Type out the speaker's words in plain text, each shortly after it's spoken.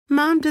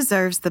Mom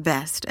deserves the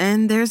best,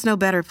 and there's no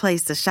better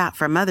place to shop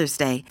for Mother's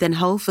Day than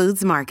Whole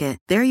Foods Market.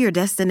 They're your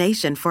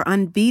destination for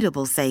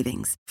unbeatable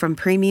savings, from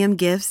premium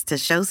gifts to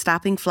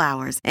show-stopping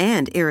flowers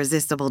and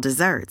irresistible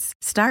desserts.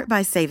 Start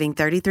by saving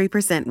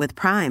 33% with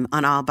Prime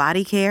on all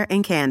body care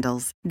and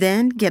candles.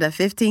 Then get a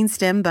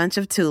 15-stem bunch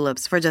of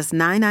tulips for just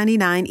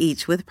 $9.99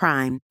 each with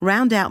Prime.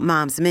 Round out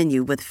Mom's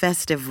menu with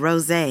festive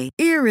rosé,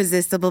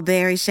 irresistible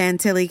berry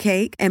chantilly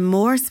cake, and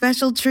more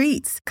special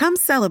treats. Come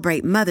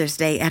celebrate Mother's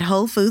Day at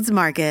Whole Foods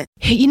Market.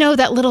 You know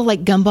that little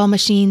gumball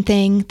machine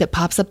thing that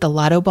pops up the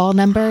lotto ball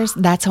numbers?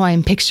 That's how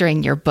I'm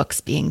picturing your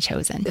books being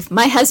chosen. If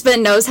my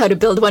husband knows how to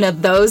build one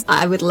of those,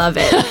 I would love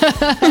it.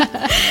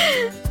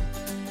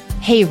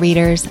 Hey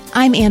readers,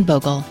 I'm Anne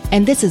Bogle,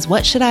 and this is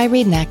What Should I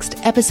Read Next,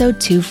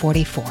 episode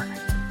 244.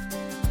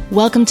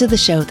 Welcome to the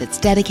show that's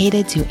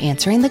dedicated to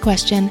answering the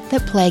question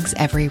that plagues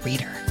every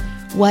reader.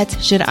 What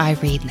should I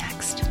read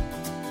next?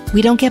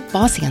 We don't get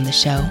bossy on the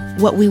show.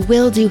 What we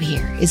will do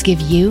here is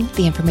give you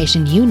the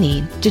information you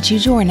need to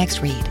choose your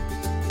next read.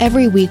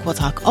 Every week we'll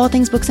talk all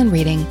things books and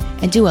reading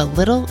and do a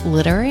little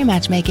literary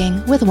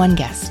matchmaking with one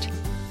guest.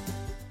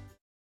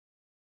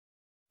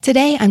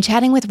 Today I'm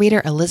chatting with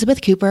reader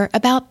Elizabeth Cooper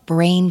about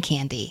brain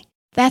candy.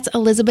 That's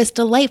Elizabeth's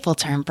delightful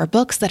term for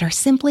books that are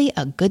simply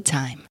a good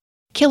time.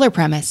 Killer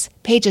premise,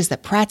 pages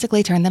that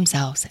practically turn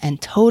themselves, and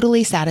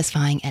totally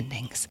satisfying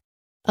endings.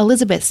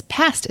 Elizabeth's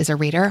past as a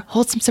reader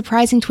holds some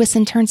surprising twists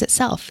and turns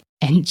itself.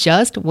 And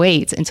just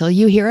wait until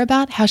you hear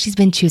about how she's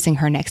been choosing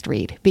her next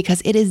read,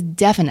 because it is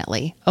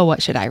definitely a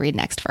What Should I Read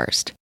Next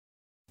first.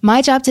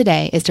 My job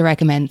today is to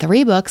recommend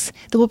 3 books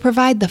that will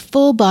provide the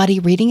full-body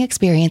reading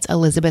experience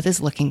Elizabeth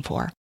is looking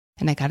for.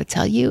 And I gotta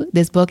tell you,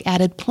 this book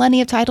added plenty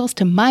of titles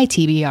to my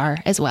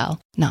TBR as well,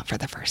 not for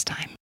the first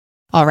time.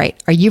 All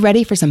right, are you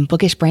ready for some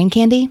bookish brain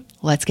candy?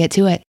 Let's get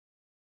to it.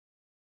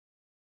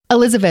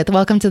 Elizabeth,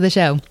 welcome to the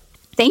show.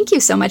 Thank you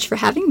so much for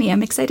having me.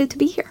 I'm excited to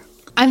be here.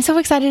 I'm so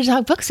excited to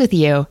talk books with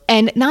you.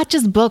 And not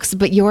just books,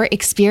 but your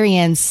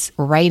experience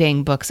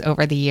writing books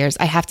over the years.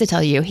 I have to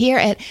tell you, here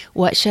at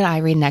What Should I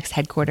Read Next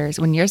headquarters,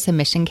 when your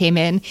submission came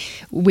in,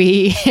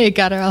 we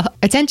got our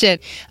attention.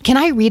 Can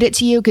I read it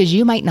to you? Because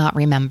you might not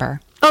remember.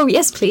 Oh,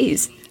 yes,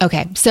 please.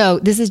 Okay, so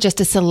this is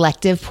just a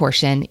selective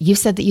portion. You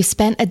said that you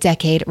spent a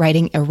decade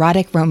writing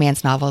erotic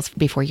romance novels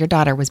before your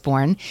daughter was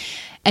born.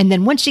 And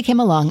then once she came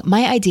along,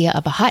 my idea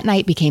of a hot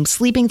night became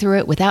sleeping through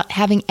it without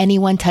having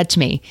anyone touch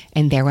me.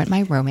 And there went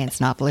my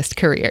romance novelist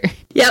career.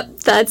 Yep,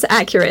 that's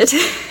accurate.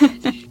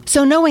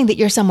 So knowing that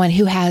you're someone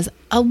who has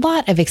a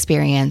lot of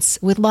experience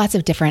with lots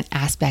of different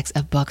aspects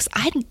of books,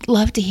 I'd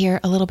love to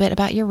hear a little bit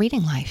about your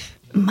reading life.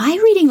 My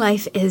reading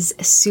life is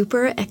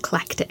super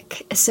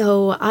eclectic.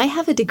 So I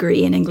have a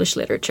degree in English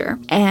literature,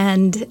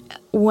 and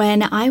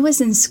when I was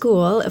in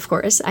school, of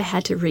course, I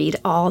had to read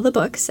all the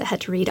books. I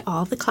had to read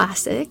all the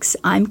classics.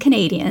 I'm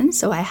Canadian,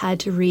 so I had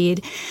to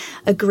read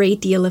a great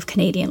deal of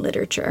Canadian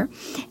literature.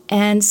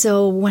 And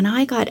so when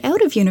I got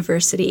out of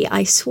university,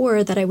 I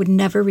swore that I would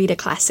never read a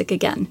classic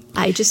again.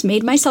 I just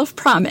made myself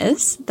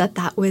promise that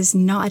that was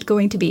not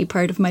going to be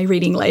part of my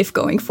reading life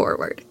going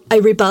forward. I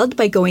rebelled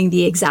by going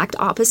the exact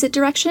opposite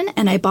direction,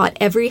 and I bought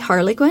every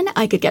Harlequin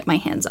I could get my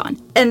hands on.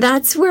 And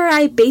that's where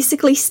I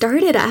basically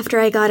started after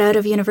I got out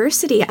of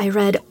university. I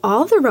read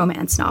all the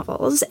romance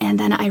novels, and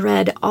then I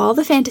read all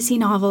the fantasy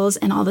novels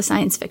and all the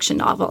science fiction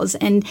novels.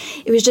 And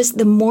it was just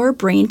the more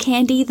brain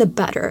candy, the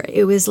better.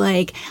 It was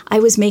like I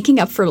was making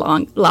up for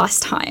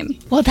lost time.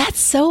 Well, that's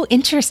so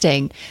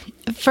interesting.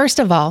 First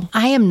of all,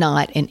 I am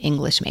not an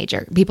English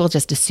major. People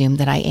just assume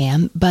that I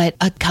am. But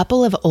a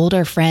couple of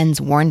older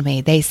friends warned me.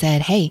 They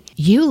said, hey,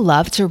 you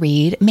love to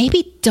read.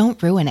 Maybe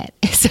don't ruin it.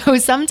 So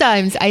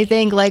sometimes I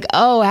think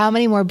oh, how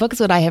many more books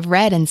would I have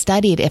read and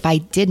studied if I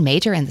did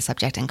major in the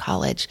subject in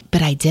college?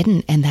 But I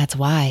didn't. And that's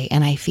why.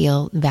 And I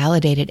feel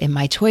validated in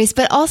my choice.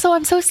 But also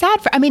I'm so sad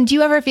do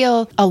you ever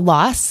feel a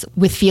loss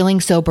with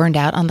feeling so burned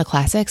out on the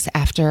classics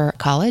after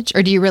college?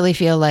 Or do you really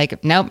feel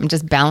nope, I'm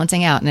just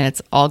balancing out and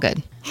it's all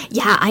good?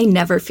 Yeah, I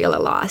never feel a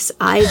loss.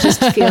 I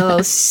just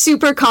feel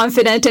super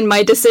confident in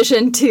my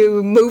decision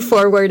to move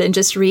forward and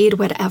just read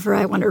whatever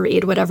I want to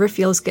read, whatever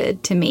feels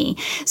good to me.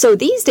 So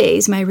these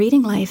days, my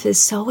reading life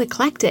is so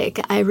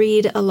eclectic. I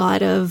read a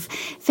lot of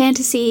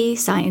fantasy,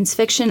 science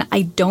fiction.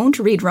 I don't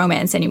read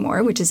romance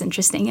anymore, which is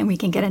interesting, and we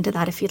can get into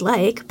that if you'd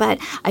like. But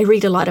I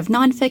read a lot of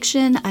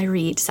nonfiction. I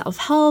read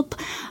self-help.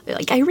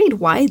 I read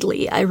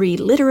widely. I read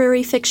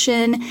literary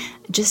fiction.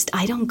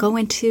 I don't go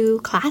into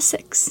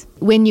classics.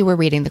 When you were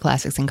reading the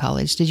classics in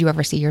college, did you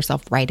ever see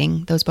yourself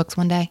writing those books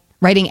one day?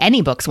 Writing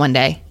any books one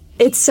day?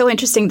 It's so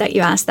interesting that you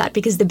asked that,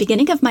 because the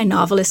beginning of my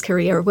novelist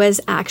career was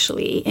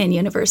actually in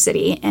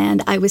university,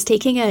 and I was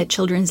taking a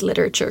children's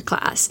literature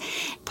class.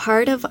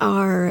 Part of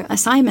our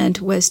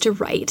assignment was to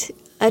write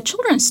a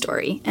children's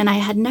story. And I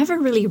had never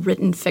really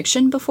written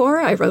fiction before.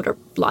 I wrote a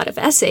lot of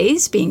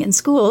essays being in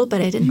school, but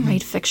I didn't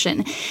write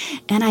fiction.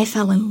 And I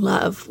fell in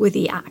love with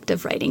the act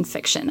of writing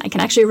fiction. I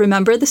can actually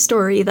remember the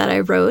story that I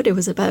wrote. It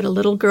was about a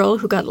little girl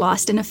who got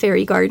lost in a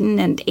fairy garden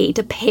and ate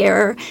a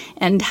pear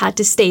and had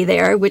to stay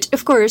there, which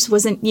of course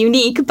wasn't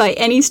unique by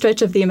any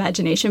stretch of the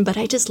imagination, but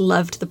I just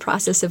loved the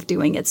process of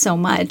doing it so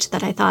much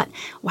that I thought,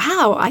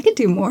 wow, I could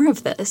do more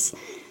of this.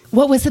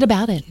 What was it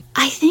about it?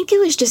 I think it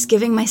was just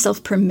giving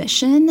myself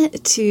permission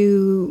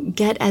to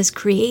get as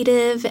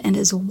creative and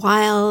as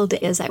wild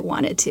as I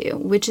wanted to,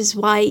 which is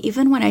why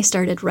even when I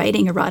started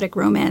writing erotic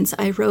romance,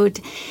 I wrote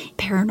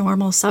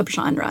paranormal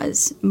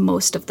subgenres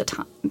most of the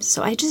time.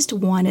 So I just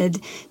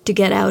wanted to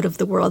get out of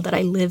the world that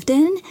I lived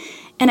in.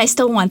 And I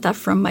still want that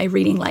from my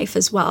reading life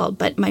as well.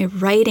 But my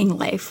writing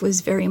life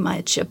was very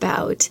much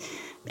about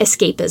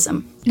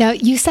escapism. Now,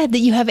 you said that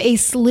you have a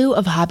slew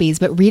of hobbies,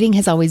 but reading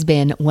has always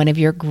been one of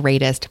your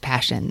greatest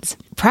passions.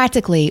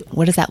 Practically,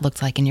 what does that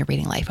look like in your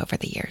reading life over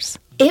the years?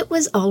 It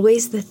was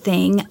always the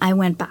thing I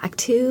went back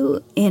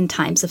to in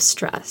times of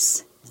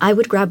stress. I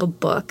would grab a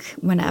book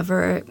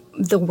whenever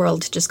the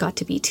world just got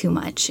to be too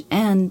much.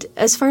 And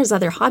as far as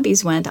other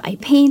hobbies went, I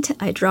paint,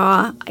 I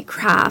draw, I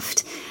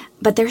craft.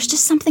 But there's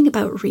just something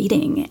about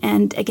reading.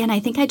 And again, I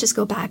think I just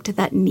go back to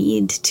that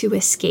need to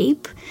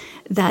escape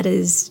that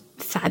is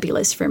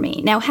fabulous for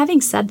me. Now,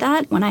 having said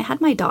that, when I had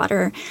my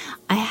daughter,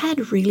 I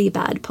had really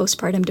bad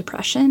postpartum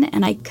depression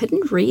and I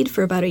couldn't read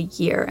for about a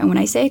year. And when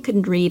I say I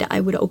couldn't read, I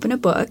would open a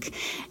book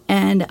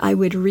and I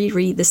would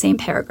reread the same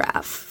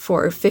paragraph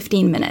for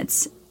 15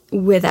 minutes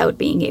without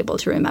being able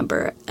to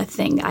remember a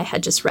thing I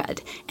had just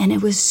read. And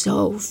it was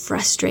so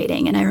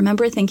frustrating. And I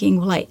remember thinking,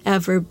 will I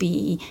ever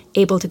be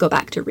able to go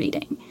back to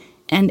reading?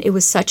 And it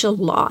was such a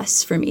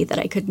loss for me that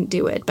I couldn't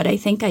do it. But I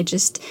think I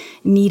just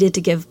needed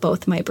to give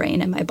both my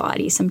brain and my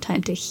body some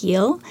time to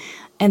heal.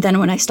 And then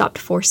when I stopped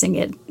forcing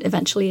it,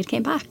 eventually it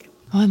came back.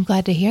 Oh, I'm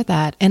glad to hear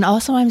that. And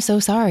also, I'm so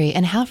sorry.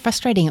 And how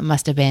frustrating it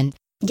must have been.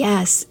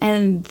 Yes.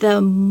 And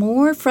the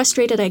more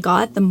frustrated I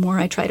got, the more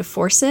I try to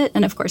force it.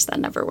 And of course, that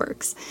never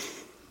works.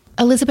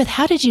 Elizabeth,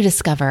 how did you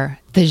discover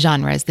the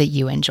genres that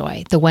you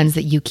enjoy, the ones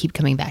that you keep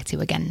coming back to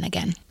again and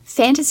again?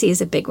 Fantasy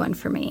is a big one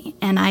for me,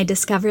 and I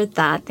discovered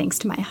that thanks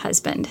to my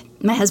husband.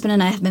 My husband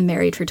and I have been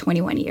married for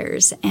 21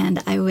 years,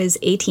 and I was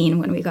 18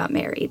 when we got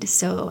married,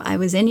 so I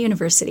was in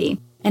university.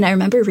 And I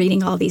remember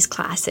reading all these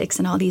classics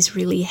and all these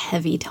really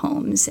heavy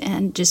tomes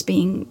and just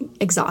being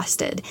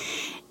exhausted.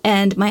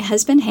 And my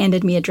husband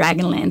handed me a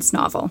Dragonlance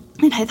novel.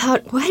 And I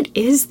thought, what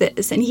is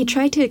this? And he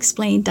tried to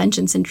explain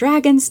Dungeons and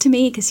Dragons to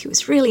me because he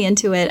was really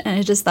into it. And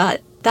I just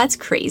thought, that's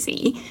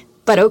crazy,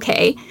 but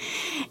okay.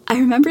 I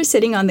remember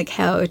sitting on the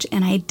couch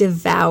and I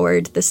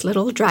devoured this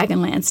little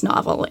Dragonlance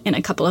novel in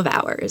a couple of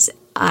hours.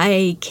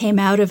 I came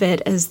out of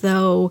it as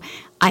though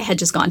I had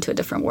just gone to a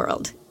different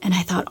world. And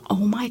I thought, oh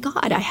my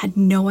God, I had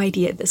no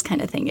idea this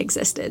kind of thing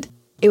existed.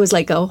 It was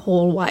like a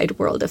whole wide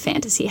world of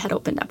fantasy had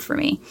opened up for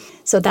me.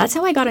 So that's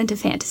how I got into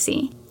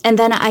fantasy. And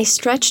then I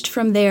stretched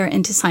from there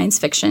into science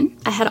fiction.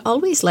 I had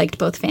always liked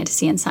both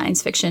fantasy and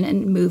science fiction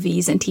in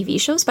movies and TV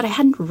shows, but I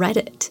hadn't read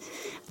it.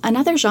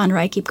 Another genre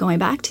I keep going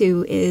back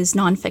to is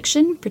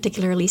nonfiction,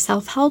 particularly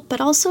self-help, but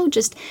also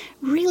just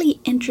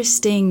really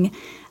interesting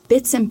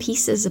bits and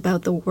pieces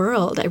about the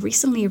world. I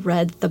recently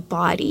read The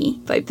Body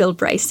by Bill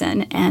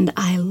Bryson, and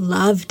I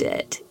loved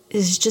it. It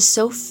was just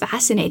so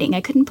fascinating.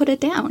 I couldn't put it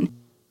down.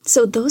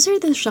 So those are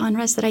the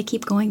genres that I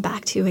keep going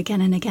back to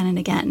again and again and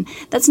again.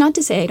 That's not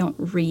to say I don't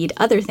read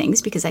other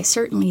things, because I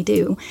certainly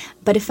do.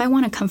 But if I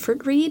want a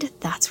comfort read,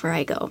 that's where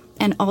I go.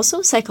 And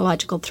also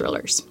psychological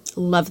thrillers.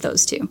 Love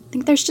those too. I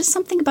think there's just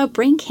something about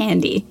brain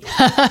candy.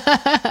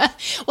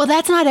 Well,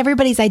 that's not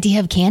everybody's idea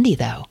of candy,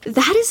 though.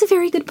 That is a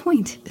very good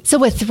point.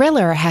 So a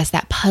thriller has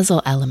that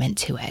puzzle element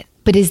to it.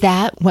 But is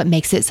that what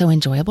makes it so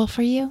enjoyable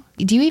for you?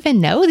 Do you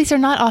even know? These are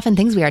not often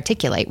things we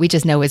articulate. We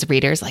just know as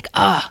readers, like,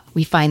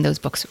 we find those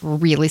books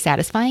really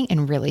satisfying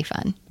and really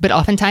fun. But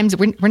oftentimes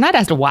we're not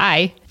asked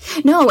why.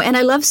 No, and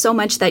I love so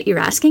much that you're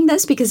asking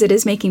this because it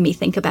is making me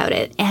think about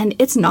it. And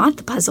it's not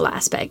the puzzle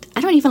aspect.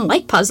 I don't even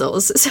like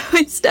puzzles, so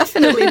it's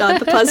definitely not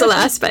the puzzle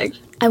aspect.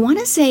 I want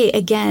to say,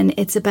 again,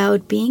 it's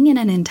about being in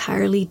an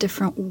entirely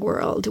different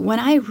world.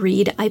 When I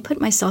read, I put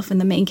myself in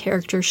the main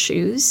character's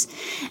shoes,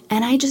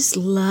 and I just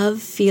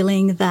love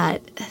feeling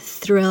that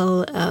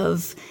thrill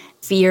of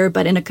fear,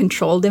 but in a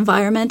controlled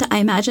environment. I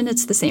imagine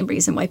it's the same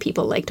reason why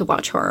people like to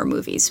watch horror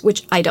movies,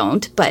 which I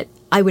don't, but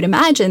I would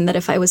imagine that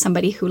if I was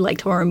somebody who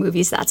liked horror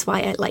movies, that's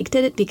why I liked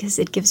it, because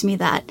it gives me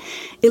that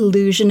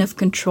illusion of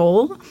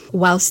control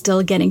while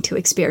still getting to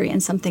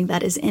experience something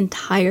that is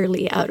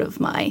entirely out of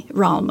my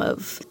realm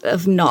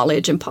of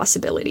knowledge and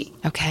possibility.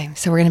 Okay,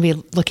 so we're going to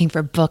be looking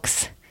for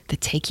books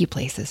that take you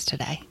places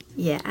today.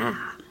 Yeah.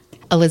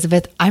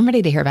 Elizabeth, I'm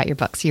ready to hear about your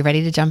books. You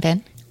ready to jump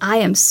in? I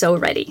am so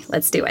ready.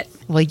 Let's do it.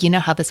 Well, you know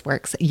how this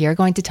works. You're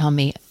going to tell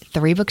me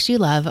 3 books you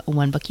love,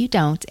 1 book you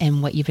don't,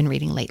 and what you've been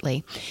reading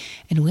lately.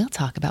 And we'll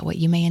talk about what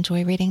you may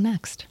enjoy reading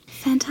next.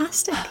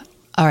 Fantastic.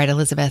 All right,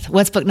 Elizabeth,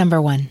 what's book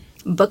number 1?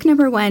 Book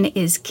number 1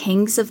 is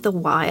Kings of the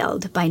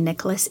Wild by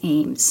Nicholas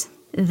Ames.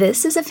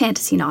 This is a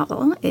fantasy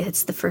novel.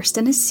 It's the first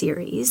in a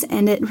series,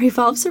 and it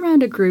revolves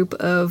around a group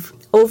of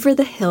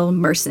over-the-hill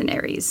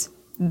mercenaries.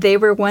 They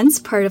were once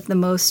part of the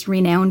most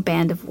renowned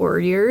band of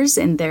warriors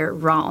in their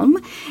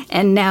realm,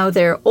 and now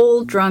they're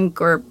old,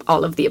 drunk, or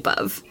all of the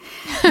above.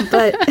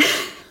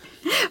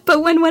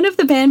 But when one of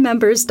the band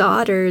members'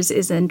 daughters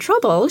is in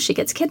trouble, she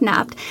gets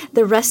kidnapped,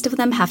 the rest of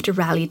them have to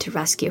rally to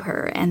rescue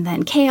her, and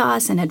then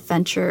chaos and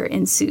adventure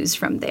ensues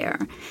from there.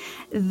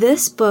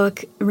 This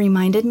book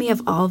reminded me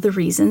of all the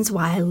reasons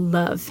why I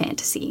love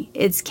fantasy.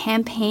 It's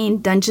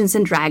campaign Dungeons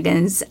 &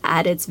 Dragons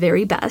at its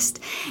very best,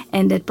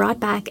 and it brought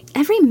back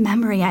every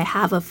memory I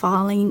have of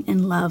falling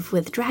in love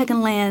with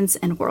Dragonlance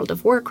and World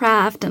of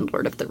Warcraft and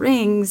Lord of the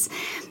Rings.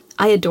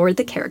 I adored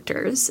the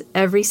characters.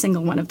 Every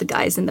single one of the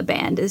guys in the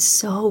band is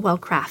so well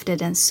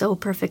crafted and so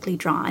perfectly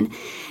drawn.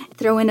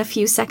 Throw in a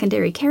few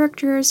secondary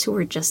characters who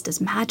were just as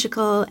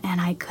magical,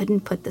 and I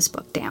couldn't put this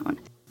book down.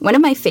 One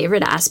of my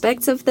favorite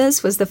aspects of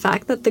this was the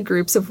fact that the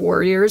groups of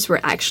warriors were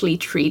actually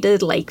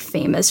treated like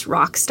famous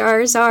rock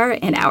stars are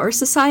in our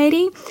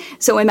society.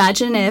 So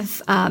imagine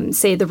if,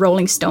 say, the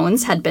Rolling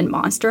Stones had been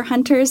monster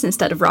hunters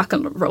instead of rock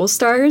and roll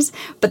stars,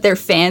 but their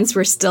fans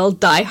were still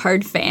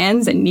diehard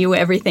fans and knew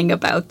everything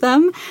about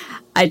them.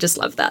 I just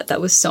love that.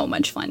 That was so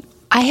much fun.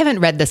 I haven't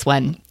read this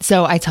one,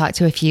 so I talked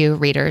to a few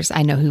readers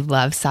I know who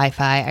love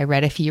sci-fi. I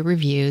read a few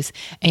reviews,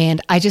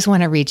 and I just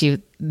want to read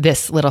you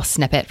this little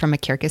snippet from a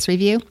Kirkus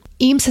review.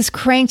 Eames has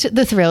cranked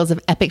the thrills of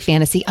epic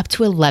fantasy up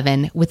to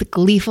 11 with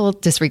gleeful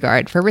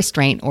disregard for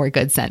restraint or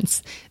good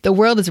sense. The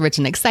world is rich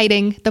and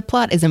exciting, the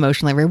plot is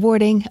emotionally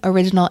rewarding,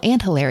 original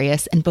and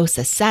hilarious, and boasts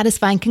a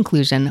satisfying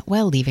conclusion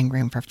while leaving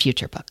room for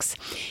future books.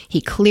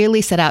 He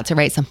clearly set out to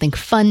write something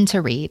fun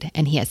to read,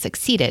 and he has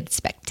succeeded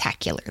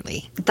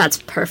spectacularly.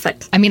 That's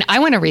perfect. I mean, I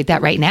want to read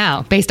that right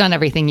now, based on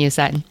everything you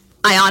said.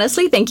 I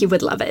honestly think you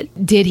would love it.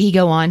 Did he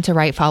go on to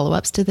write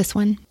follow-ups to this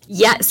one?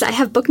 Yes, I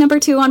have book number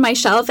 2 on my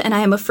shelf, and I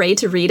am afraid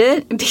to read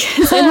it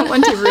because I don't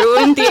want to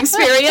ruin the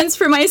experience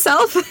for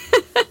myself.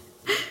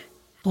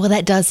 Well,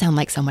 that does sound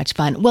like so much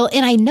fun. Well,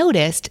 and I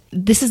noticed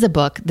this is a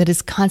book that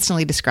is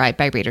constantly described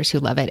by readers who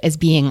love it as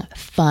being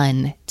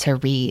fun to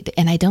read.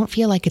 And I don't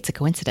feel like it's a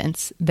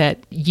coincidence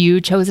that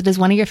you chose it as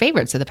one of your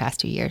favorites of the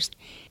past 2 years.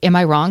 Am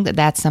I wrong that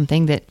that's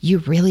something that you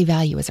really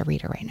value as a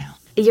reader right now?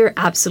 You're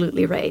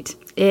absolutely right.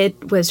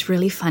 It was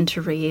really fun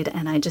to read,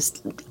 and I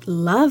just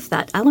love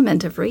that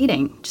element of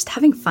reading, just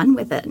having fun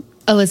with it.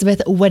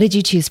 Elizabeth, what did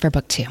you choose for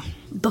book 2?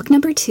 Book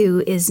number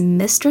 2 is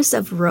Mistress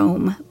of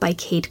Rome by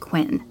Kate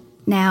Quinn.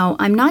 Now,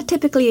 I'm not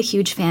typically a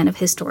huge fan of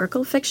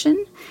historical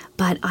fiction,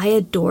 but I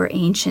adore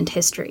ancient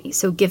history.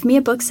 So give me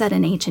a book set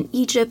in ancient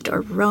Egypt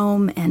or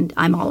Rome, and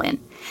I'm all in.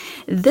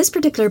 This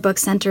particular book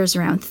centers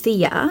around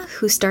Thea,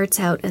 who starts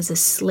out as a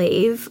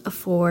slave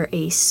for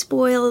a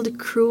spoiled,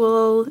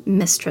 cruel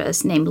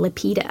mistress named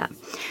Lepida.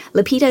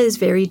 Lepida is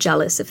very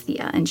jealous of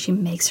Thea, and she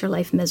makes her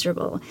life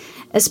miserable,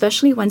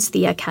 especially once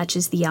Thea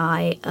catches the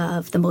eye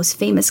of the most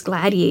famous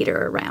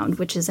gladiator around,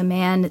 which is a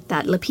man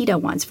that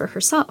Lepida wants for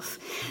herself.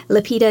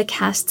 Lepida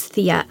casts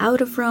Thea out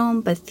of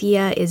Rome, but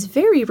Thea is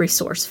very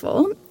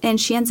resourceful,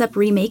 and she ends up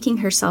remaking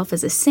herself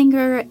as a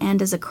singer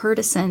and as a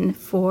courtesan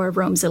for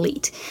Rome's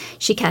elite.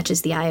 She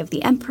catches the eye of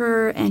the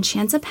emperor, and she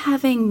ends up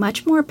having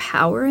much more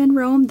power in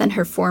Rome than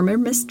her former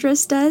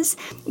mistress does,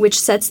 which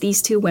sets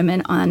these two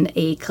women on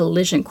a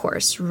collision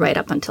course right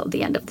up until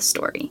the end of the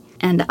story.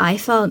 And I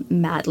fell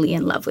madly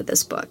in love with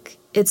this book.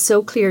 It's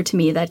so clear to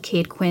me that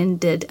Kate Quinn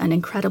did an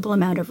incredible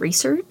amount of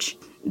research.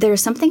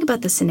 There's something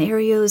about the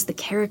scenarios, the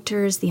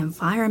characters, the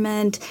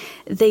environment.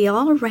 They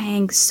all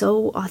rang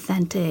so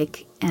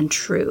authentic and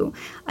true.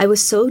 I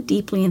was so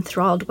deeply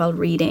enthralled while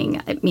reading.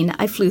 I mean,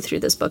 I flew through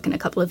this book in a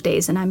couple of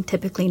days, and I'm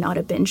typically not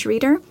a binge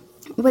reader.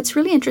 What's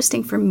really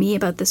interesting for me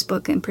about this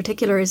book in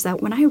particular is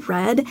that when I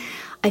read,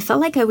 I felt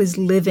like I was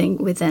living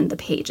within the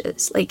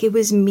pages. Like it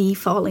was me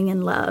falling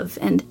in love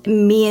and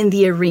me in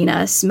the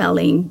arena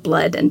smelling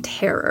blood and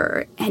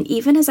terror. And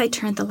even as I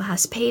turned the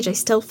last page, I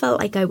still felt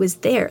like I was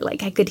there.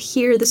 Like I could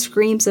hear the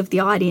screams of the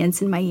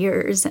audience in my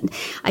ears, and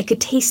I could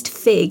taste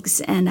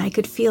figs, and I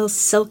could feel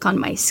silk on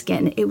my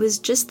skin. It was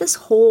just this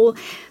whole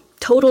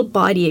total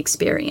body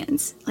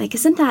experience. Like,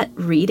 isn't that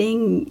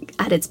reading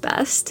at its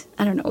best?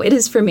 I don't know. It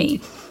is for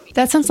me.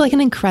 That sounds like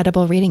an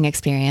incredible reading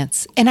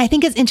experience. And I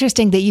think it's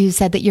interesting that you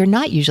said that you're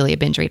not usually a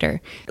binge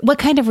reader. What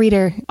kind of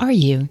reader are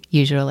you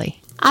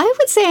usually? I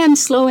would say I'm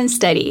slow and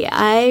steady.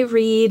 I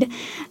read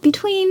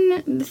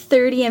between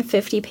 30 and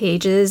 50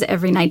 pages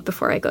every night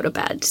before I go to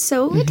bed.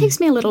 So it takes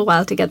me a little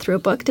while to get through a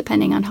book,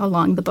 depending on how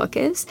long the book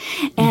is.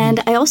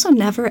 And I also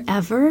never,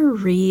 ever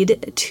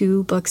read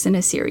 2 books in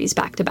a series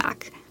back to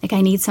back. Like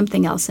I need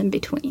something else in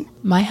between.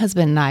 My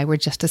husband and I were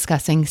just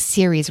discussing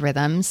series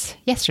rhythms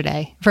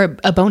yesterday for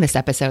a bonus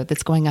episode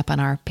that's going up on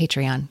our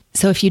Patreon.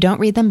 So if you don't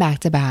read them back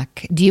to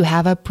back, do you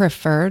have a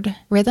preferred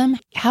rhythm?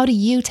 How do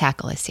you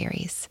tackle a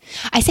series?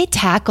 I say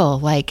tackle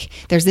like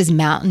there's this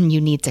mountain you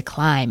need to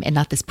climb and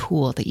not this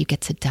pool that you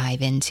get to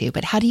dive into.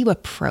 But how do you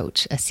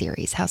approach a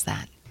series? How's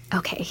that?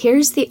 Okay,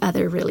 here's the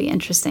other really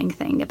interesting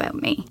thing about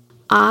me.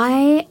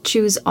 I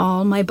choose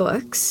all my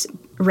books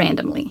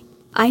randomly.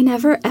 I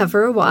never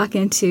ever walk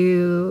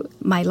into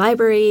my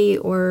library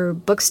or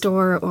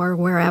bookstore or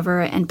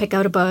wherever and pick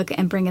out a book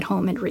and bring it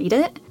home and read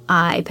it.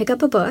 I pick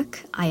up a book,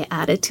 I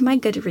add it to my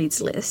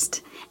Goodreads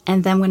list,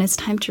 and then when it's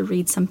time to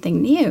read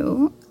something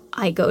new,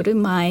 I go to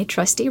my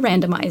trusty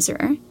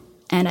randomizer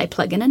and I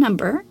plug in a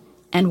number,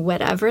 and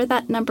whatever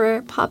that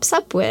number pops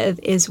up with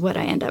is what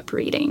I end up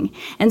reading.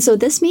 And so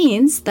this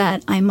means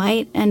that I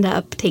might end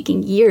up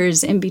taking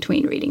years in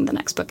between reading the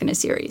next book in a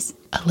series.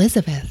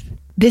 Elizabeth,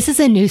 this is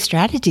a new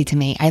strategy to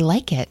me. I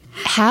like it.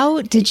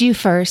 How did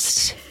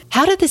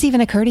this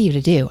even occur to you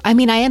to do? I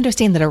mean, I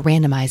understand that a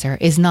randomizer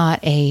is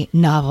not a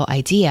novel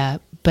idea,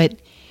 but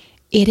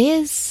it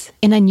is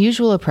an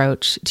unusual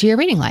approach to your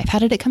reading life. How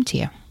did it come to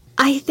you?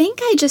 I think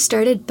I just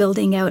started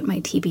building out my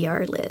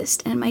TBR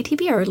list, and my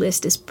TBR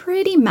list is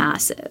pretty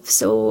massive.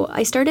 So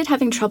I started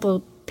having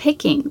trouble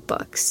picking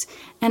books.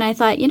 And I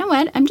thought, you know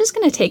what, I'm just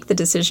going to take the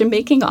decision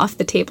making off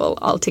the table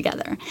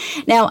altogether.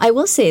 Now, I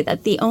will say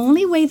that the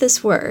only way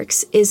this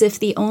works is if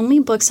the only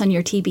books on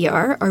your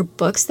TBR are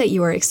books that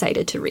you are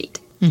excited to read.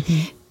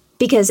 Mm-hmm.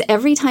 Because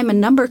every time a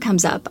number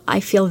comes up, I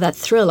feel that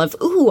thrill of,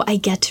 ooh, I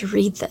get to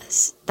read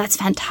this. That's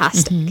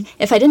fantastic. Mm-hmm.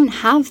 If I didn't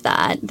have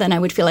that, then I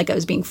would feel like I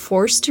was being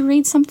forced to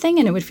read something,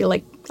 and it would feel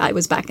like I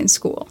was back in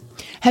school.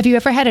 Have you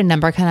ever had a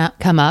number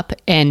come up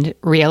and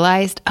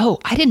realized, oh,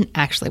 I didn't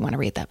actually want to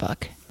read that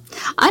book?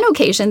 On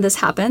occasion, this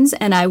happens,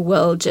 and I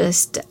will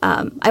just,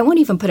 I won't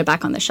even put it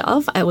back on the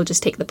shelf. I will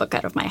just take the book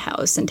out of my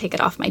house and take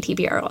it off my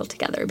TBR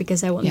altogether,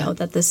 because I will know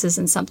that this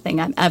isn't something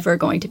I'm ever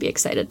going to be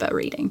excited about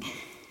reading.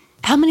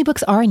 How many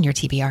books are in your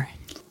TBR?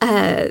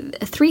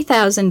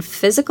 3,000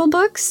 physical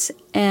books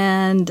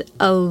and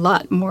a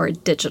lot more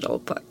digital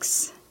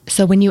books.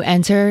 So when you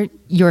enter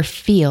your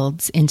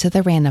fields into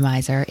the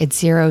randomizer, it's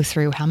 0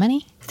 through how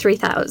many?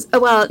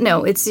 3,000. Well,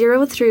 no, it's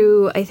 0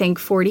 through, I think,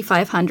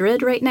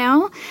 4,500 right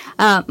now.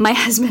 My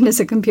husband is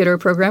a computer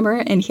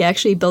programmer, and he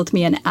actually built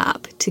me an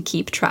app to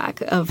keep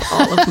track of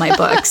all of my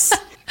books.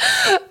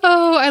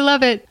 Oh, I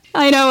love it.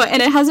 I know,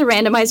 and it has a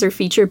randomizer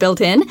feature built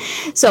in.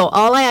 So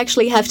all I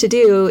actually have to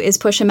do is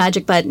push a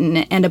magic button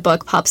and a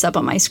book pops up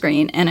on my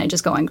screen, and I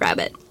just go and grab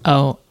it.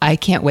 Oh, I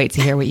can't wait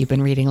to hear what you've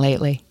been reading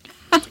lately.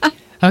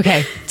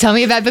 Okay, tell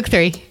me about book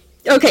 3.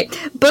 Okay,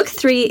 book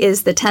 3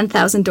 is The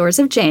 10,000 Doors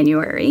of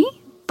January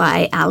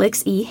by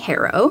Alex E.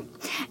 Harrow.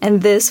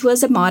 And this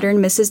was a modern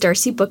Mrs.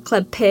 Darcy book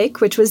club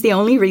pick, which was the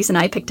only reason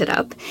I picked it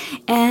up.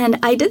 And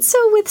I did so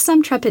with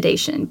some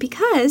trepidation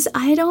because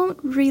I don't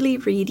really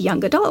read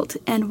young adult.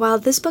 And while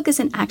this book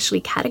isn't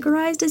actually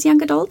categorized as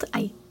young adult,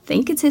 I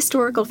think it's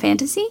historical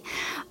fantasy,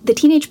 the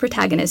teenage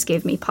protagonist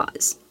gave me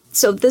pause.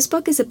 So this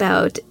book is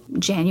about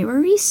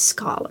January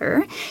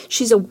Scholar.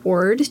 She's a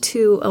ward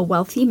to a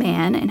wealthy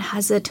man and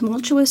has a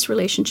tumultuous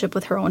relationship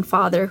with her own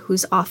father,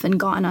 who's often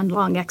gone on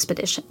long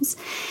expeditions.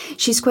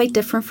 She's quite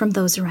different from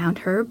those around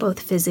her,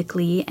 both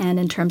physically and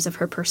in terms of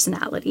her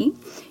personality.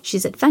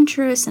 She's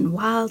adventurous and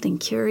wild and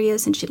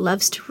curious, and she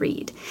loves to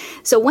read.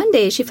 So one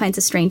day she finds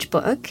a strange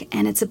book,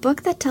 and it's a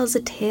book that tells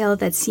a tale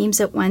that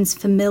seems at once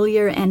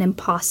familiar and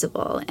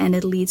impossible, and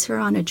it leads her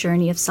on a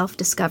journey of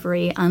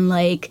self-discovery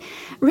unlike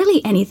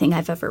really anything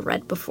I've ever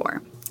read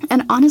before.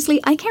 And honestly,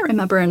 I can't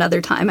remember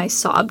another time I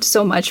sobbed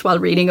so much while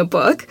reading a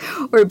book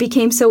or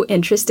became so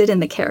interested in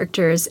the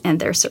characters and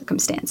their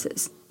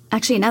circumstances.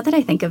 Actually, now that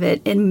I think of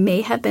it, it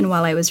may have been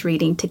while I was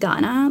reading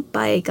Tigana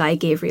by Guy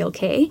Gavriel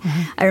Kay.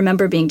 Mm-hmm. I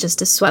remember being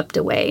just swept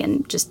away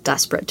and just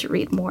desperate to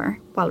read more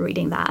while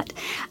reading that.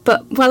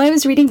 But while I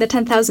was reading The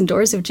 10,000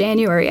 Doors of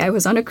January, I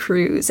was on a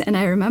cruise, and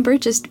I remember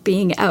just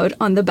being out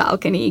on the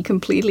balcony,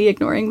 completely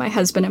ignoring my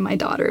husband and my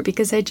daughter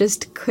because I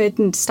just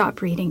couldn't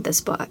stop reading this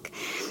book.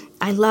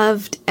 I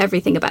loved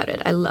everything about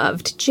it. I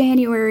loved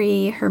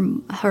January,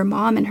 her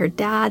mom and her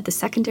dad, the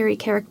secondary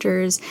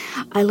characters.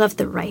 I loved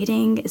the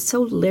writing. It's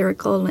so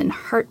lyrical and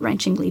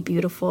heart-wrenchingly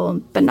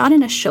beautiful, but not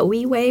in a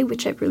showy way,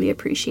 which I really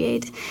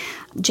appreciate.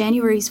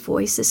 January's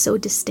voice is so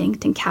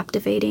distinct and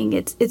captivating.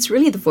 It's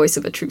really the voice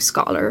of a true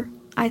scholar,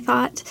 I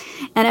thought.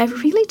 And I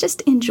really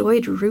just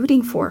enjoyed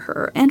rooting for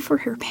her and for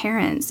her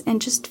parents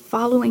and just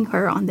following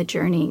her on the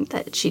journey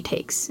that she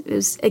takes. It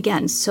was,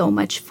 again, so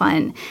much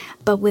fun,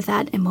 but with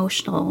that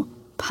emotional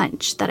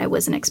punch that I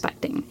wasn't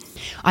expecting.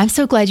 I'm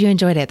so glad you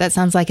enjoyed it. That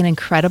sounds like an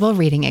incredible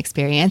reading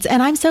experience.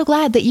 And I'm so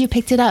glad that you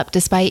picked it up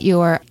despite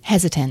your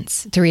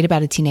hesitance to read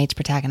about a teenage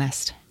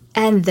protagonist.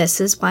 And this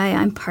is why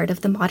I'm part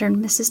of the Modern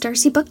Mrs.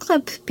 Darcy Book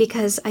Club,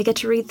 because I get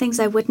to read things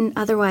I wouldn't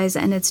otherwise,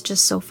 and it's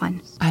just so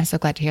fun. I'm so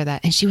glad to hear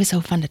that. And she was so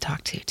fun to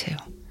talk to, too.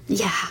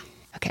 Yeah.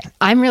 Okay.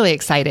 I'm really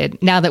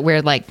excited now that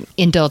we're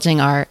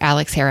indulging our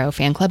Alex Harrow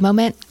fan club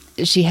moment.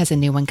 She has a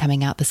new one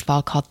coming out this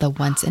fall called The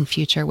Once and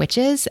Future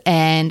Witches,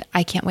 and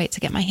I can't wait to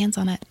get my hands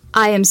on it.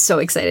 I am so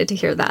excited to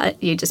hear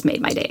that. You just made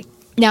my day.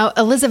 Now,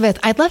 Elizabeth,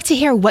 I'd love to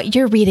hear what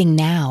you're reading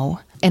now.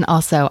 And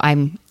also,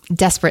 I'm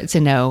desperate to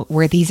know,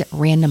 were these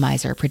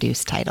randomizer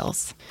produced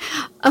titles?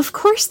 Of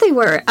course they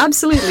were.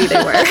 Absolutely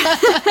they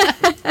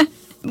were.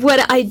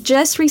 What I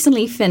just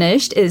recently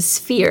finished is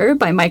Sphere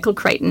by Michael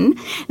Crichton.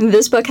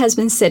 This book has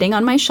been sitting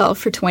on my shelf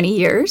for 20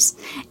 years,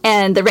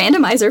 and the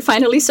randomizer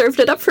finally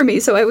served it up for me,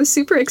 so I was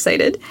super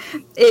excited.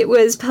 It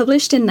was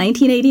published in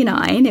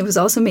 1989. It was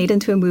also made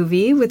into a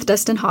movie with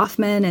Dustin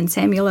Hoffman and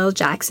Samuel L.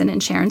 Jackson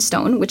and Sharon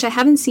Stone, which I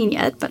haven't seen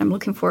yet, but I'm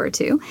looking forward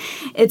to.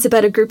 It's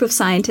about a group of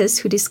scientists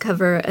who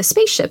discover a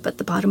spaceship at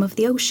the bottom of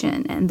the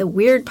ocean, and the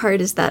weird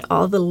part is that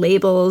all the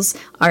labels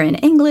are in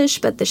English,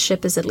 but the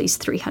ship is at least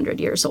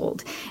 300 years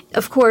old.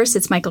 Of course,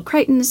 it's Michael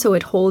Crichton, so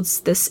it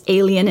holds this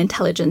alien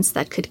intelligence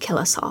that could kill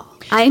us all.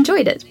 I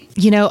enjoyed it.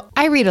 You know,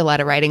 I read a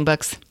lot of writing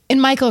books,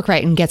 and Michael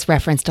Crichton gets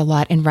referenced a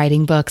lot in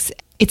writing books.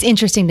 It's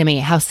interesting to me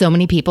how so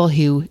many people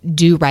who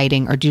do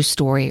writing or do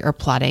story or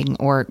plotting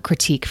or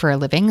critique for a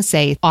living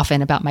say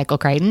often about Michael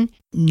Crichton,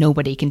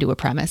 nobody can do a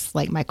premise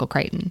like Michael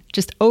Crichton.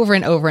 Just over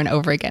and over and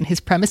over again. His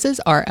premises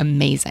are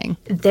amazing.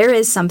 There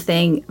is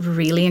something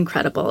really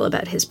incredible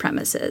about his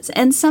premises.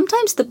 And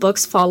sometimes the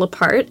books fall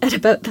apart at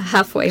about the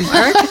halfway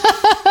mark.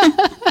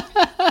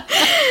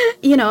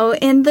 You know,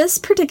 in this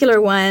particular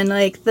one,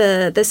 like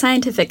the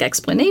scientific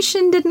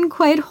explanation didn't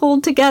quite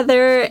hold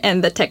together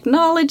and the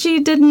technology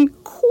didn't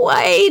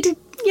quite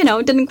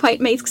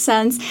make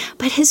sense.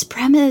 But his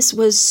premise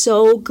was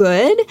so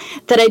good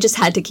that I just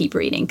had to keep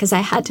reading because I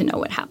had to know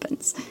what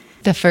happens.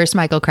 The first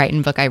Michael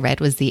Crichton book I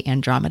read was The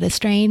Andromeda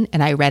Strain,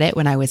 and I read it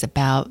when I was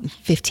about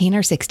 15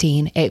 or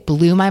 16. It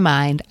blew my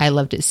mind. I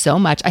loved it so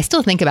much. I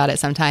still think about it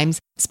sometimes,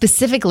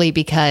 specifically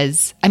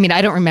because, I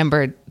don't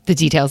remember the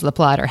details of the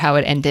plot or how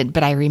it ended,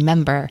 but I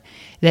remember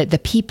that the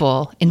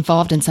people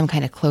involved in some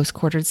kind of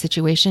close-quartered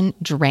situation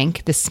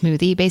drank the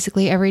smoothie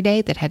basically every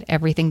day that had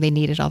everything they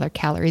needed, all their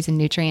calories and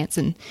nutrients.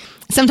 And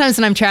sometimes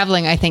when I'm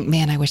traveling, I think,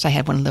 man, I wish I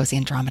had one of those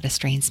Andromeda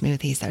Strain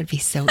smoothies. That would be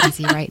so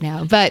easy right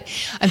now. But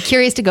I'm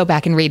curious to go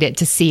back and read it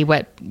to see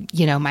what,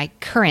 my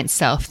current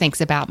self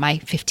thinks about my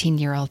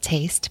 15-year-old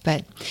taste.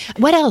 But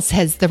what else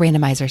has the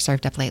randomizer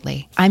served up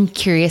lately? I'm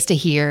curious to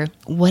hear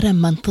what a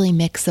monthly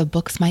mix of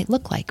books might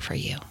look like for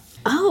you.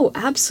 Oh,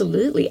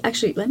 absolutely.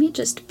 Actually, let me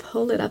just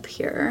pull it up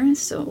here.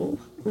 So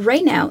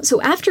right now,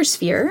 after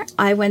Sphere,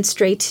 I went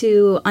straight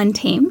to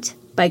Untamed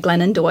by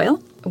Glennon Doyle,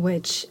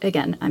 which,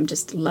 again, I'm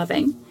just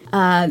loving.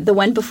 The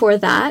one before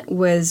that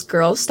was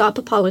Girls Stop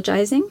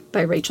Apologizing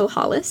by Rachel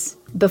Hollis.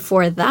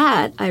 Before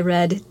that, I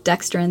read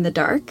Dexter in the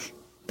Dark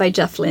by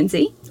Jeff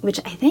Lindsay, which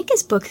I think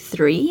is book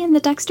 3 in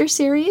the Dexter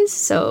series.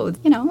 So,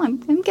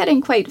 I'm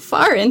getting quite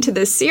far into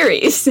this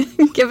series,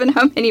 given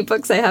how many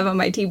books I have on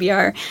my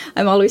TBR.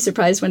 I'm always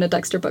surprised when a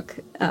Dexter book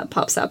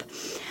pops up.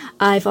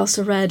 I've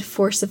also read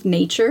Force of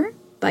Nature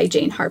by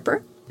Jane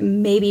Harper.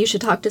 Maybe You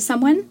Should Talk to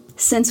Someone.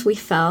 Since We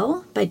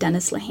Fell by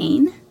Dennis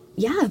Lehane.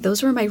 Yeah,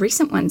 those were my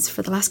recent ones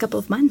for the last couple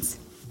of months.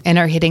 And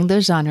are hitting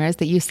those genres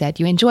that you said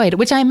you enjoyed,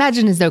 which I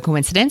imagine is no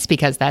coincidence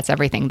because that's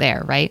everything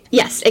there, right?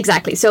 Yes,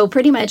 exactly. So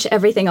pretty much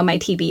everything on my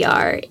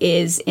TBR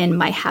is in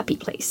my happy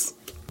place.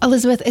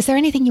 Elizabeth, is there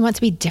anything you want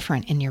to be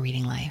different in your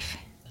reading life?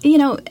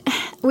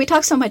 We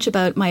talk so much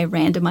about my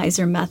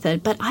randomizer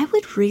method, but I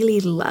would really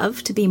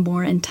love to be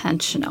more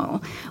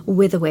intentional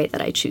with the way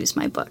that I choose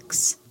my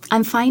books.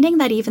 I'm finding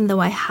that even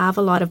though I have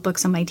a lot of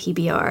books on my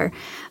TBR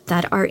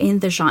that are in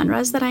the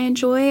genres that I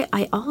enjoy,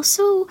 I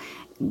also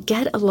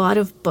get a lot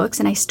of books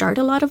and I start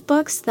a lot of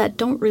books that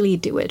don't really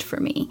do it for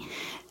me.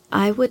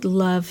 I would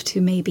love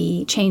to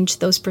maybe change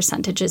those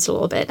percentages a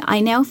little bit.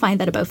 I now find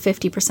that about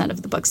 50%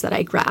 of the books that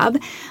I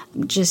grab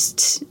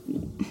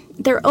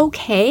they're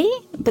okay,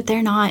 but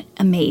they're not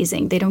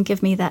amazing. They don't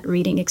give me that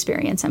reading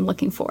experience I'm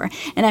looking for.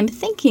 And I'm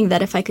thinking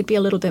that if I could be a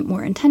little bit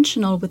more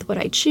intentional with what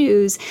I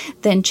choose,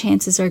 then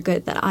chances are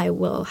good that I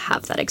will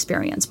have that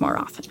experience more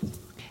often.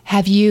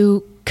 Have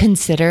you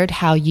considered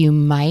how you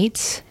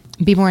might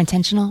be more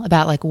intentional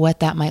about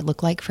what that might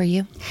look like for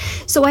you?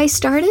 So I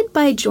started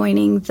by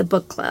joining the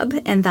book club,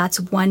 and that's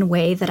one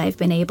way that I've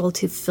been able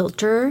to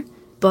filter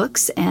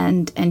books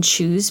and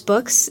choose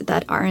books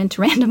that aren't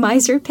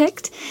randomizer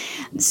picked.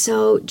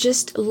 So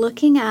just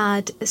looking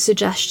at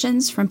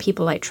suggestions from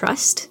people I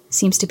trust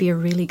seems to be a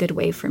really good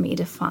way for me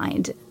to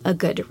find a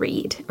good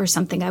read or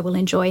something I will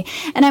enjoy.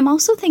 And I'm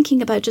also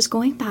thinking about just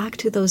going back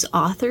to those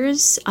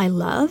authors I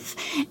love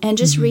and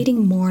just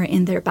reading more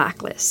in their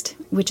backlist,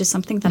 which is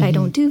something that I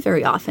don't do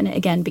very often,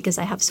 again, because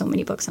I have so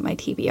many books on my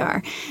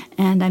TBR.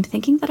 And I'm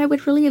thinking that I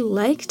would really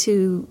like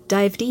to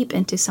dive deep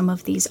into some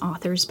of these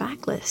authors'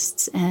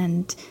 backlists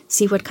and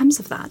see what comes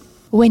of that.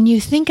 When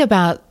you think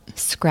about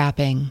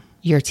scrapping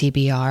your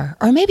TBR,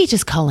 or maybe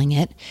just culling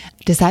it,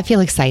 does that feel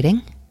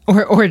exciting?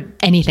 Or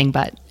anything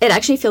but? It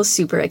actually feels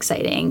super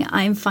exciting.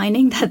 I'm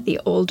finding that the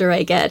older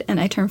I get,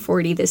 and I turn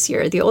 40 this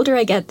year, the older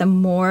I get, the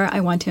more I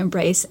want to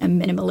embrace a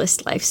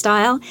minimalist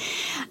lifestyle.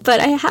 But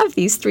I have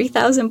these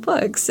 3,000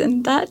 books,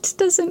 and that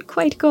doesn't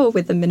quite go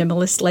with the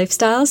minimalist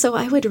lifestyle. So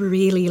I would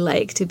really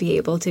like to be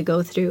able to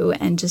go through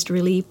and just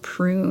really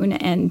prune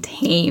and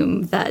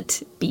tame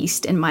that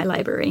beast in my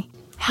library.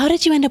 How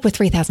did you end up with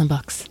 3,000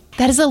 books?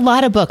 That is a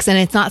lot of books, and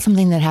it's not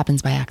something that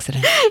happens by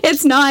accident.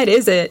 It's not,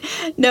 is it?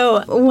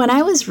 No, when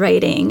I was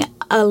writing,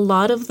 A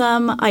lot of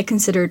them I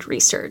considered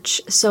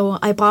research. So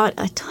I bought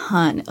a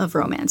ton of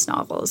romance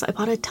novels. I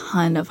bought a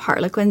ton of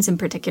Harlequins in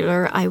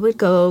particular. I would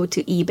go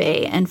to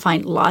eBay and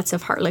find lots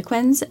of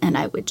Harlequins, and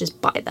I would just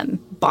buy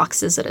them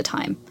boxes at a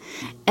time.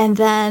 And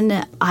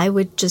then I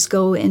would just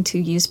go into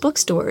used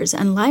bookstores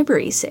and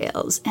library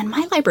sales. And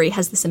my library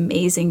has this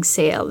amazing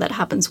sale that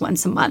happens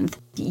once a month.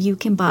 You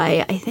can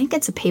buy, I think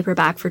it's a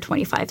paperback for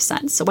 25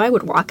 cents. So I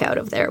would walk out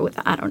of there with,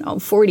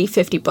 40,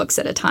 50 books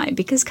at a time,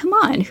 because come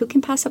on, who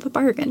can pass up a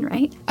bargain,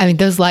 right? I mean,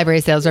 those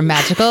library sales are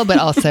magical, but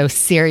also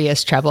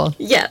serious trouble.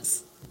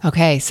 Yes.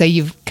 Okay, so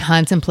you've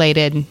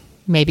contemplated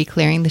maybe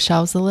clearing the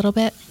shelves a little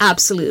bit?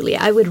 Absolutely.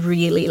 I would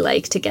really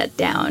like to get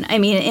down. I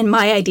mean, in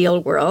my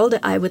ideal world,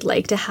 I would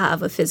like to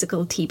have a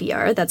physical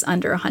TBR that's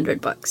under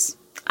 100 books.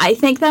 I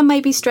think that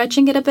might be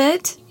stretching it a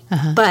bit,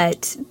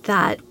 but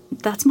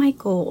that's my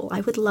goal.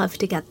 I would love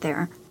to get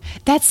there.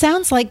 That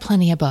sounds like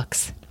plenty of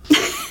books.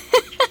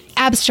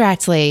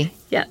 Abstractly.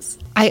 Yes.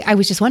 I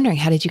was just wondering,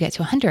 how did you get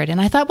to 100? And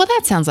I thought, well,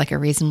 that sounds like a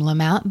reasonable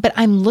amount. But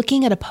I'm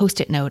looking at a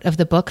Post-it note of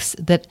the books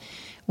that,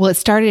 well, it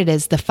started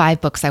as the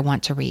 5 books I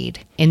want to read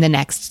in the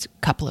next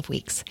couple of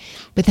weeks.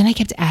 But then I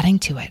kept adding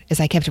to it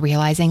as I kept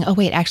realizing, oh,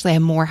 wait, actually I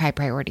have more high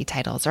priority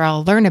titles, or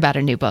I'll learn about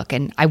a new book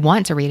and I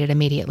want to read it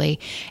immediately.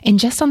 And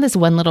just on this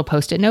one little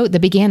Post-it note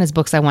that began as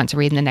books I want to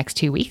read in the next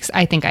 2 weeks,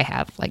 I think I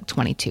have like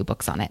 22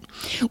 books on it,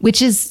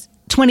 which is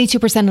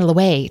 22% of the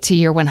way to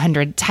your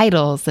 100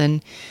 titles.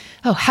 And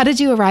how did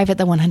you arrive at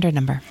the 100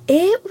 number?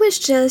 It was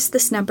just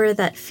this number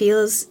that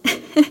feels,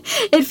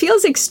 it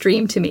feels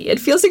extreme to me. It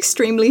feels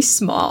extremely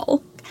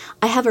small.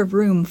 I have a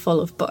room full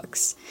of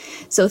books.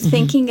 So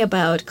thinking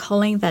about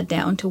culling that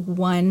down to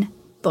one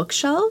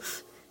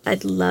bookshelf,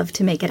 I'd love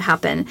to make it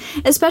happen,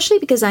 especially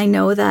because I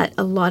know that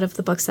a lot of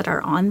the books that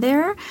are on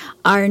there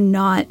are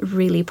not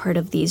really part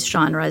of these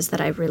genres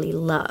that I really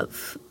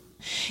love.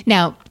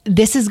 Now,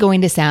 this is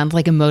going to sound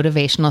like a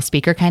motivational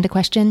speaker kind of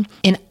question,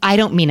 and I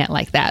don't mean it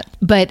like that,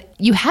 but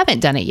you haven't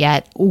done it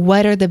yet.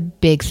 What are the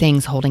big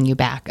things holding you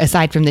back,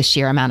 aside from the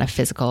sheer amount of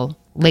physical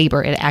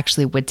labor it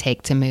actually would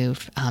take to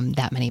move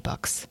that many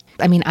books?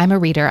 I mean, I'm a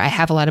reader. I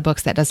have a lot of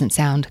books. That doesn't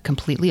sound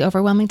completely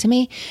overwhelming to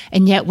me.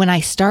 And yet when I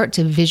start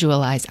to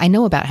visualize, I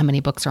know about how many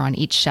books are on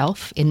each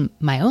shelf in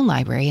my own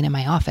library and in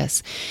my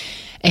office.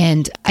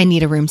 And I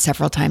need a room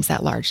several times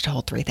that large to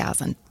hold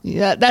 3,000.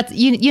 Yeah, that's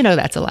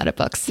that's a lot of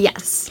books.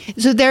 Yes.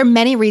 So there are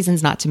many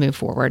reasons not to move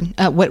forward.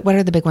 What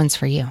are the big ones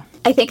for you?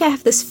 I think I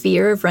have this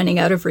fear of running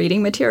out of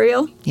reading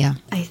material. Yeah.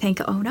 I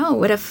think, oh no,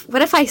 what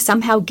if I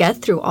somehow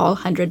get through all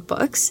 100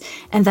 books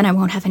and then I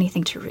won't have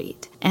anything to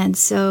read? And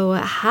so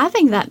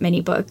having that many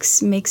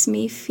books makes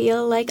me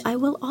feel like I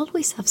will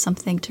always have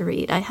something to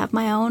read. I have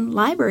my own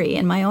library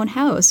in my own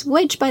house,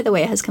 which, by the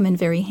way, has come in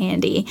very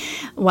handy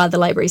while the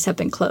libraries have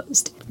been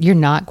closed. You're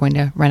not going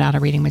to run out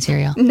of reading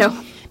material. No.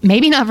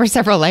 Maybe not for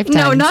several lifetimes.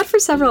 No, not for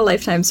several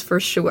lifetimes,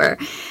 for sure.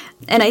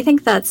 And I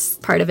think that's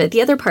part of it.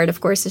 The other part, of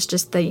course, is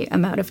just the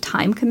amount of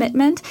time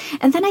commitment.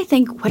 And then I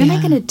think, what am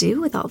I going to do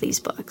with all these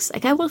books?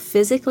 Like, I will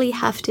physically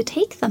have to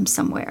take them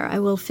somewhere. I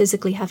will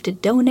physically have to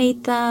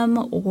donate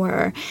them.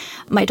 Or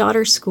my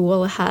daughter's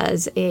school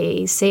has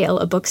a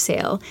book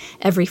sale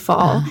every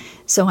fall.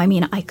 So, I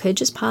mean, I could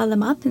just pile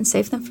them up and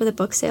save them for the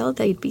book sale.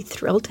 They'd be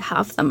thrilled to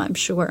have them, I'm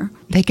sure.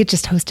 They could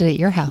just host it at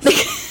your house.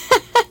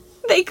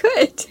 They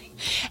could.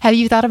 Have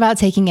you thought about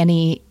taking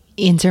any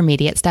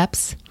intermediate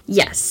steps?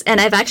 Yes, and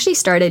I've actually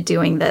started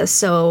doing this.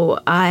 So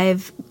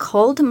I've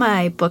culled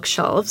my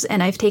bookshelves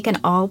and I've taken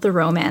all the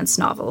romance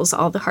novels,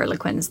 all the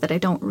Harlequins that I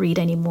don't read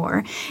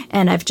anymore,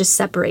 and I've just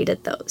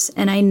separated those.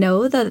 And I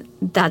know that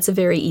that's a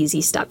very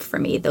easy step for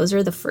me. Those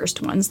are the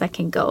first ones that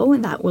can go,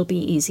 and that will be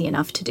easy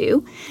enough to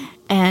do.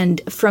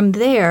 And from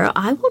there,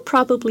 I will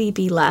probably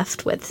be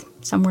left with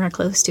somewhere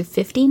close to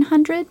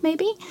 1,500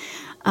 maybe.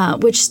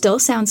 Which still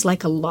sounds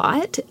like a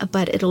lot,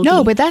 but it'll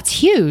No, but that's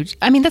huge.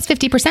 I mean, that's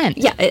 50%.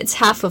 Yeah, it's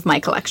half of my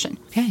collection.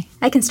 Okay.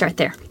 I can start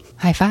there.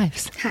 High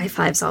fives. High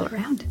fives all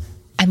around.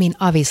 I mean,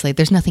 obviously,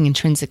 there's nothing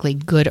intrinsically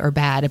good or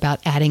bad about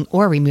adding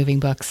or removing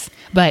books.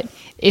 But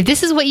if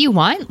this is what you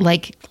want,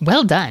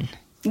 well done.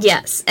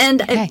 Yes.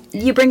 And okay.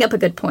 You bring up a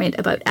good point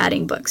about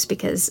adding books,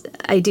 because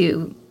I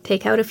do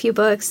take out a few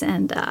books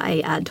and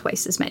I add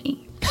twice as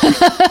many.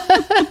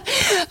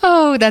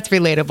 Oh, that's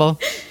relatable.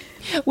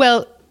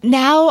 Well,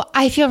 now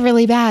I feel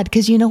really bad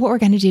because you know what we're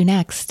going to do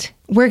next.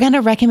 We're going to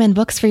recommend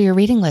books for your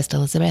reading list,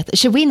 Elizabeth.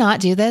 Should we not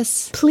do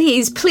this?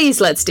 Please,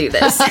 let's do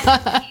this.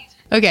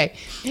 Okay.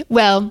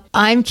 Well,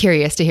 I'm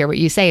curious to hear what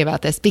you say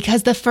about this,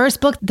 because the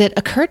first book that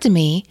occurred to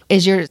me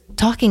is you're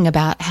talking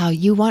about how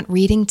you want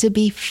reading to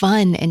be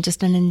fun and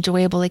just an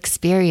enjoyable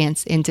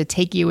experience and to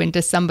take you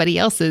into somebody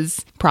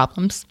else's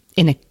problems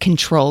in a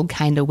controlled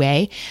kind of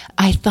way.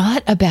 I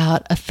thought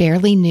about a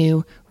fairly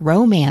new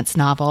romance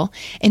novel.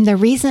 And the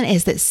reason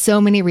is that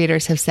so many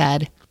readers have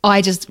said, oh,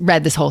 I just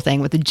read this whole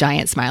thing with a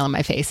giant smile on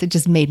my face. It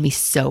just made me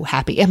so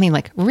happy. I mean,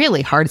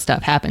 really hard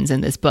stuff happens in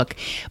this book,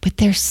 but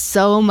there's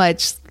so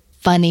much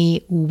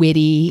funny,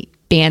 witty,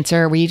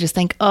 banter where you just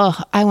think, oh,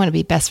 I want to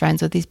be best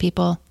friends with these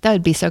people? That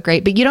would be so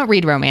great. But you don't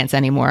read romance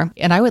anymore.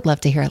 And I would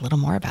love to hear a little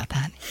more about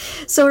that.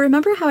 So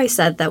remember how I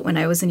said that when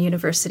I was in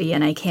university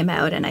and I came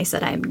out and I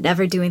said I'm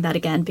never doing that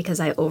again because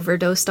I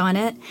overdosed on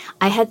it?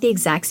 I had the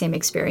exact same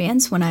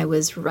experience when I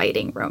was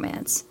writing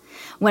romance.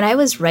 When I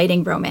was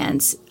writing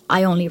romance,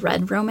 I only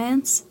read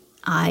romance.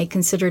 I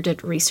considered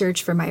it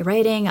research for my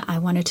writing. I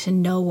wanted to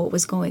know what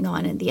was going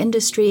on in the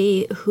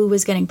industry, who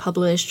was getting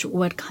published,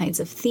 what kinds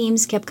of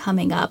themes kept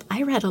coming up.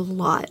 I read a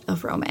lot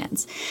of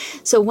romance.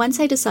 So once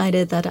I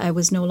decided that I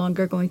was no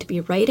longer going to be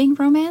writing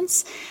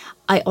romance,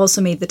 I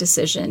also made the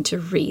decision to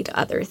read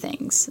other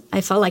things.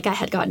 I felt like I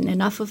had gotten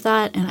enough of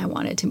that and I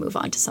wanted to move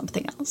on to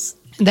something else.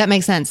 That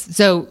makes sense.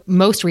 So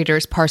most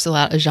readers parcel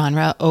out a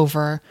genre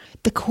over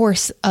the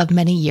course of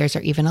many years or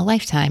even a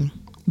lifetime.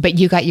 But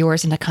you got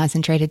yours in a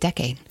concentrated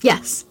decade.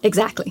 Yes,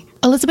 exactly.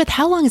 Elizabeth,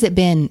 how long has it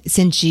been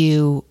since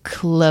you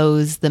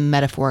closed the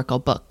metaphorical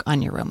book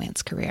on your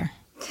romance career?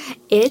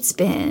 It's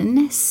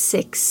been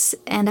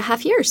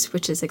 6.5 years,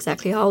 which is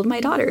exactly how old my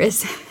daughter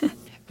is.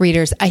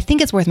 Readers, I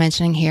think it's worth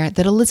mentioning here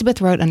that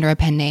Elizabeth wrote under a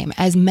pen name,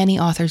 as many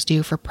authors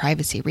do for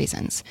privacy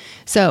reasons.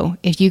 So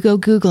if you go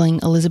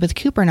Googling Elizabeth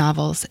Cooper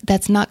novels,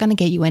 that's not going to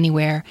get you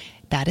anywhere.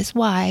 That is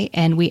why,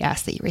 and we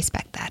ask that you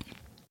respect that.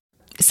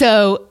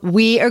 So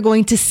we are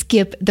going to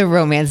skip the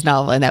romance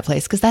novel in that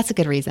place because that's a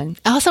good reason.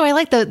 Also, I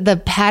like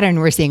the pattern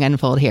we're seeing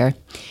unfold here.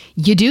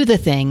 You do the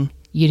thing,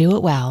 you do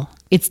it well,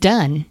 it's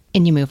done,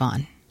 and you move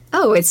on.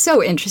 Oh, it's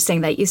so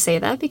interesting that you say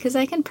that because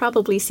I can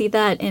probably see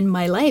that in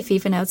my life,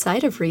 even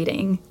outside of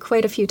reading,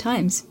 quite a few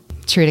times.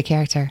 True to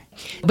character.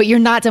 But you're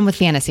not done with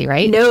fantasy,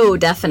 right? No,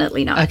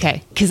 definitely not.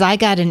 Okay, because I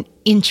got an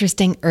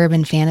interesting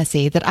urban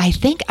fantasy that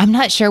I'm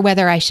not sure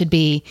whether I should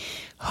be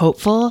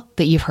hopeful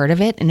that you've heard of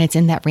it and it's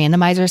in that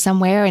randomizer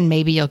somewhere and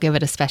maybe you'll give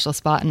it a special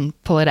spot and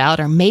pull it out,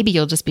 or maybe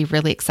you'll just be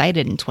really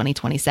excited in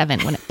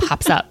 2027 when it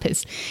pops up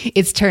as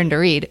it's turn to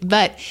read.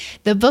 But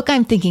the book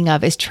I'm thinking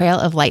of is Trail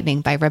of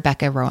Lightning by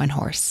Rebecca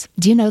Roanhorse.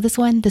 Do you know this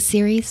one, the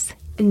series?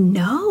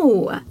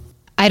 No.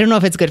 I don't know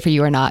if it's good for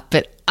you or not,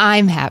 but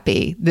I'm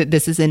happy that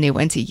this is a new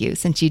one to you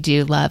since you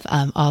do love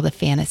all the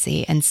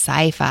fantasy and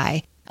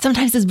sci-fi.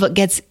 Sometimes this book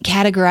gets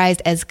categorized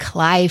as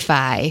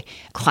cli-fi,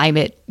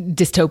 climate,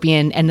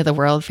 dystopian, end of the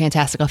world,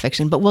 fantastical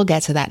fiction, but we'll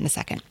get to that in a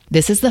second.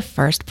 This is the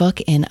first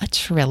book in a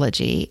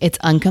trilogy. It's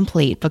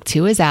incomplete. Book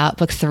 2 is out.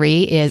 Book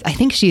 3 is, I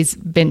think she's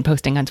been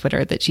posting on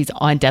Twitter that she's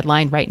on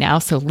deadline right now,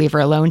 so leave her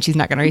alone. She's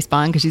not going to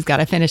respond because she's got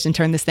to finish and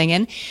turn this thing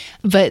in.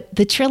 But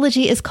the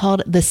trilogy is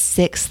called the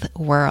Sixth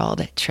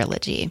World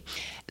Trilogy.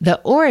 The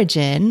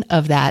origin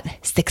of that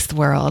sixth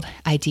world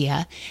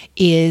idea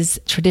is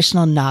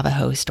traditional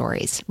Navajo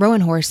stories.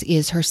 Roanhorse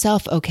is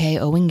herself Oke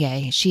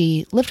Owenge.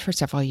 She lived for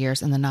several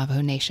years in the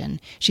Navajo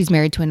Nation. She's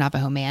married to a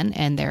Navajo man,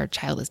 and their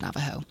child is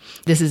Navajo.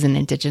 This is an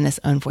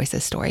Indigenous Own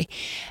Voices story.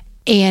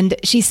 And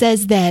she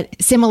says that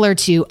similar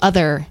to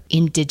other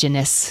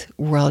indigenous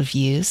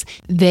worldviews,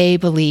 they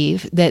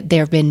believe that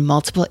there have been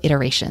multiple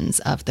iterations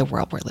of the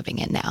world we're living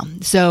in now.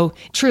 So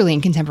truly in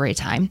contemporary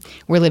time,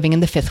 we're living in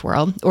the fifth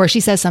world, or she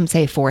says some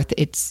say fourth,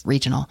 it's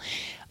regional,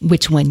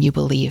 which one you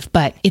believe,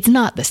 but it's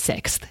not the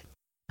sixth.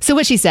 So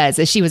what she says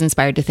is she was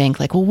inspired to think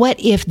like, well, what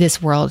if this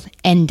world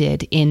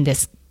ended in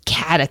this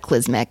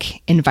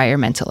cataclysmic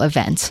environmental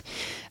event?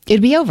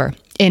 It'd be over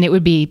and it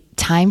would be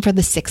time for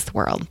the sixth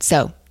world.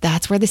 So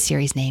that's where the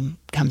series name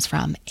comes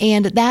from.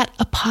 And that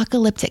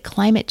apocalyptic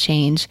climate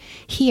change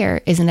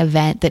here is an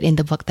event that in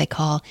the book they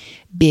call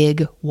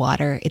Big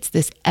Water. It's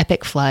this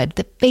epic flood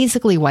that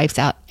basically wipes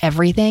out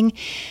everything.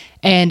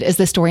 And as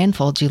the story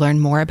unfolds, you learn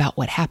more about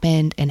what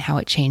happened and how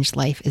it changed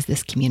life as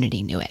this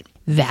community knew it.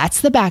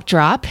 That's the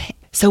backdrop.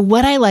 So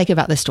what I like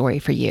about the story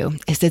for you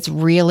is it's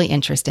really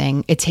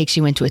interesting. It takes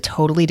you into a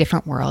totally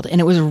different world. And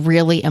it was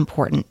really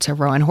important to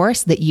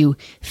Roanhorse that you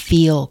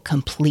feel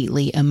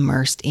completely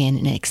immersed in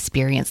and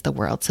experience the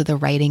world. So the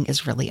writing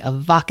is really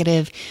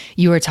evocative.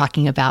 You were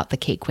talking about the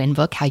Kate Quinn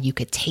book, how you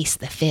could taste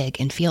the fig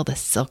and feel the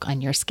silk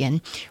on your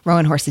skin.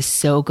 Roanhorse is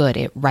so good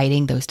at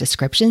writing those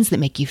descriptions that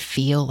make you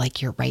feel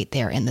like you're right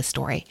there in the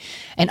story.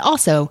 And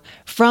also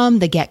from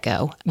the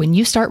get-go, when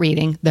you start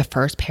reading the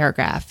first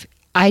paragraph,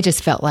 I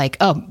just felt like,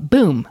 oh,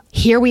 boom,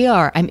 here we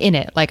are. I'm in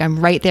it. Like I'm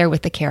right there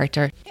with the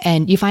character.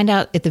 And you find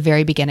out at the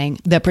very beginning,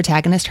 the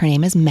protagonist, her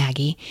name is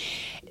Maggie.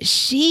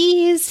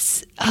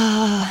 She's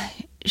a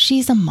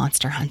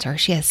monster hunter.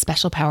 She has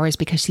special powers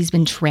because she's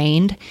been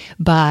trained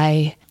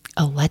by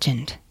a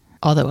legend,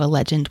 although a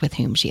legend with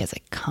whom she has a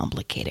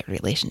complicated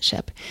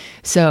relationship.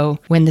 So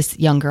when this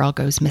young girl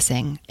goes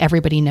missing,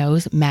 everybody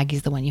knows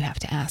Maggie's the one you have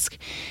to ask.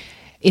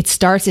 It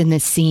starts in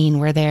this scene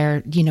where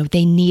they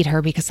need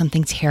her because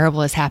something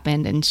terrible has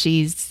happened and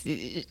she's,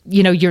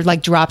 you're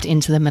like dropped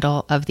into the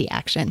middle of the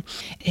action.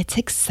 It's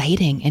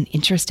exciting and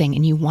interesting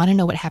and you want to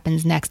know what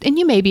happens next. And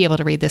you may be able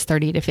to read this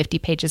 30 to 50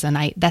 pages a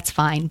night. That's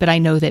fine. But I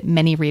know that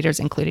many readers,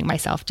 including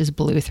myself, just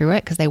blew through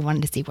it because they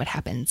wanted to see what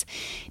happens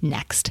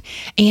next.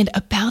 And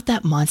about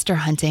that monster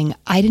hunting,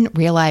 I didn't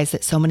realize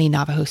that so many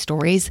Navajo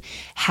stories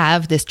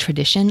have this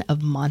tradition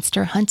of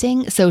monster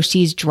hunting. So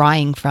she's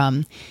drawing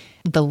from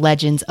the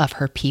legends of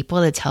her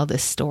people to tell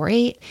this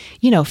story.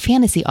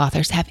 Fantasy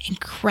authors have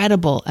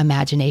incredible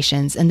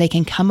imaginations, and they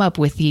can come up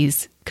with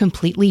these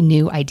completely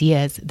new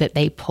ideas that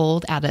they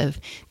pulled out of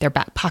their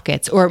back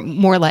pockets, or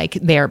more like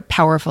their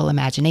powerful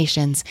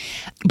imaginations.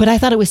 But I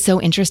thought it was so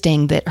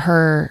interesting that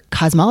her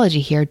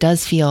cosmology here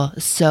does feel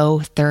so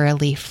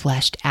thoroughly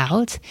fleshed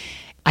out.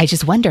 I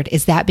just wondered,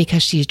 is that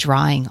because she's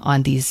drawing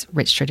on these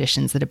rich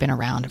traditions that have been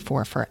around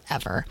for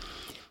forever?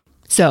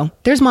 So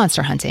there's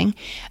monster hunting,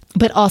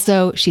 but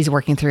also she's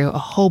working through a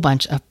whole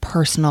bunch of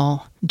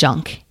personal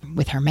junk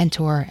with her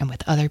mentor and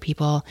with other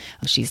people.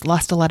 She's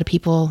lost a lot of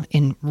people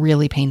in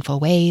really painful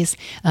ways.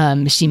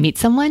 She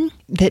meets someone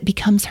that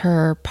becomes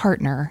her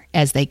partner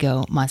as they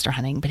go monster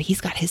hunting, but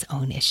he's got his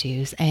own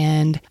issues,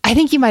 and I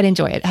think you might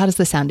enjoy it. How does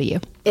this sound to you?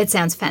 It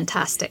sounds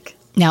fantastic.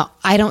 Now,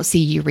 I don't see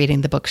you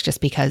reading the books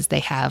just because they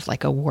have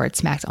like a word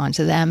smacked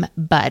onto them,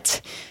 but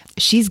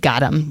she's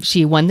got them.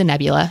 She won the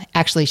Nebula.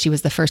 Actually, she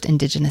was the first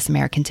Indigenous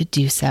American to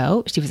do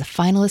so. She was a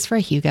finalist for a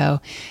Hugo.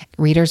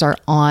 Readers are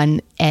on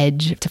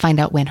edge to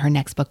find out when her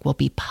next book will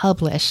be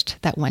published,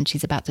 that one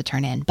she's about to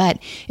turn in. But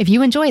if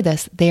you enjoy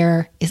this,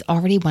 there is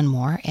already one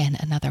more and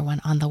another one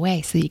on the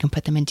way, so you can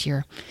put them into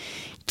your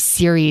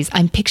series.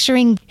 I'm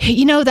picturing,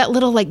 that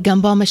little like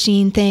gumball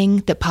machine thing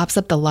that pops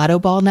up the lotto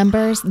ball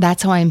numbers.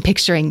 That's how I'm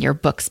picturing your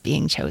books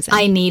being chosen.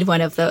 I need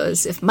one of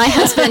those. If my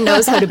husband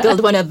knows how to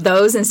build one of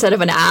those instead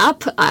of an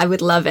app, I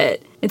would love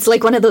it. It's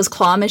like one of those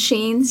claw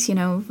machines,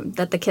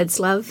 that the kids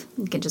love.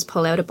 You can just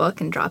pull out a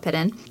book and drop it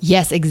in.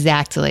 Yes,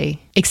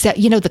 exactly. Except,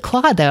 the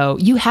claw, though,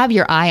 you have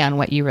your eye on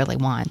what you really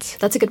want.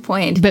 That's a good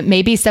point. But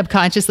maybe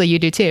subconsciously you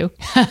do too.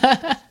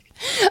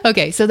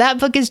 Okay, so that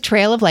book is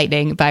Trail of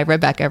Lightning by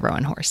Rebecca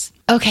Roanhorse.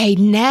 Okay,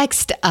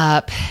 next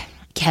up,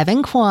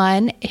 Kevin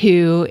Kwan,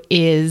 who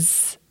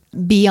is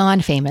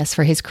beyond famous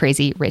for his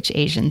Crazy Rich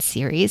Asians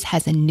series,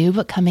 has a new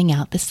book coming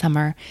out this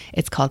summer.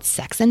 It's called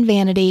Sex and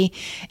Vanity.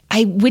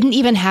 I wouldn't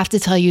even have to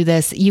tell you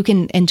this. You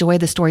can enjoy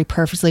the story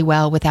perfectly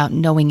well without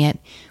knowing it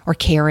or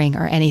caring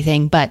or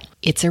anything, but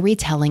it's a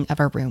retelling of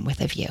A Room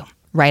with a View.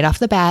 Right off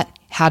the bat,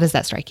 how does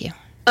that strike you?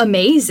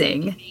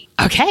 Amazing.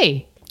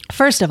 Okay.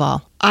 First of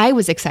all, I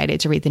was excited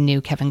to read the new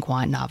Kevin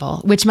Kwan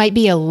novel, which might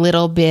be a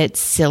little bit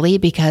silly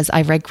because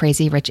I've read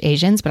Crazy Rich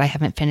Asians, but I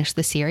haven't finished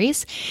the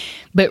series.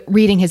 But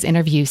reading his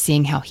interview,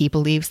 seeing how he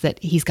believes that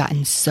he's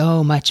gotten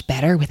so much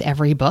better with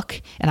every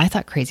book, and I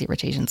thought Crazy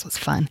Rich Asians was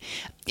fun.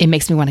 It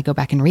makes me want to go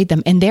back and read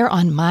them. And they're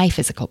on my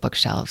physical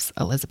bookshelves,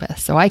 Elizabeth,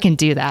 so I can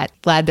do that.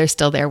 Glad they're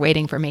still there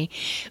waiting for me.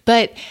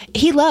 But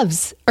he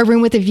loves A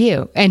Room with a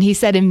View. And he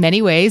said in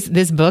many ways,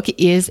 this book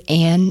is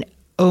an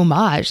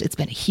homage. It's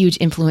been a huge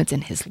influence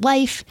in his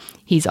life.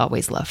 He's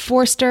always loved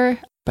Forster,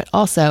 but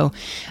also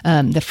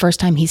the first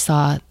time he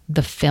saw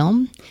the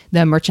film,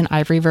 the Merchant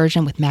Ivory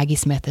version with Maggie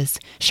Smith as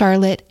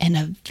Charlotte and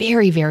a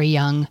very, very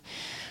young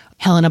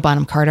Helena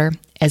Bonham Carter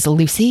as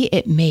Lucy,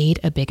 it made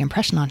a big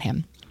impression on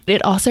him.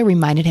 It also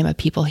reminded him of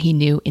people he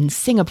knew in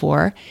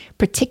Singapore,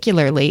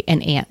 particularly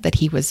an aunt that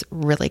he was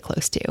really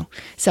close to.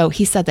 So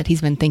he said that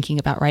he's been thinking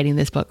about writing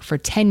this book for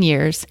 10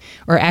 years,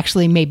 or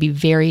actually maybe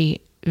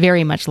very,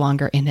 very much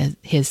longer in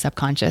his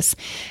subconscious.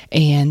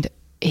 And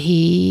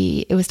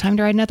it was time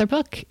to write another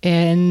book.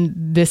 And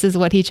this is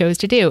what he chose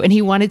to do. And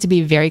he wanted to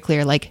be very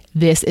clear, like,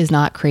 this is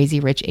not Crazy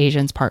Rich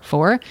Asians Part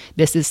 4.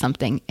 This is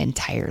something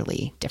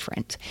entirely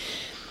different.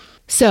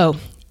 So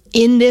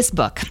in this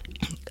book,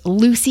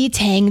 Lucy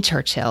Tang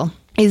Churchill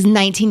is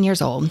 19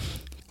 years old.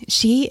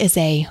 She is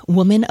a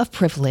woman of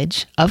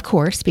privilege, of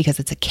course, because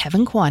it's a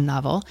Kevin Kwan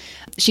novel.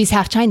 She's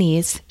half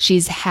Chinese.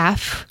 She's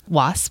half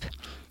WASP.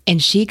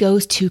 And she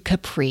goes to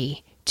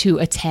Capri to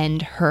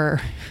attend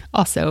her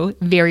also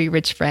very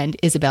rich friend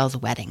Isabel's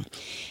wedding.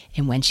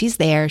 And when she's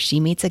there, she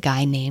meets a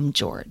guy named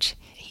George.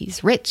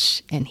 He's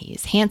rich and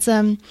he's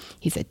handsome.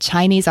 He's a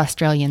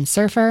Chinese-Australian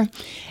surfer.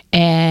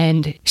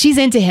 And she's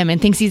into him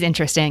and thinks he's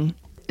interesting.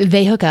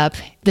 They hook up.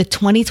 The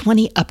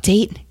 2020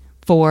 update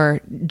for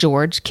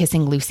George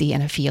kissing Lucy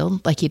in a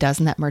field like he does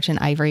in that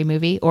Merchant Ivory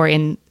movie or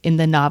in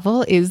the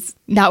novel is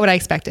not what I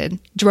expected.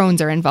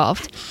 Drones are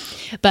involved.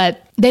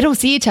 But they don't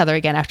see each other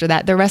again after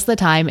that. The rest of the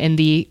time in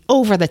the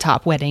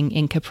over-the-top wedding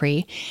in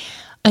Capri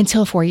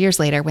until 4 years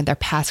later when their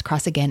paths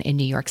cross again in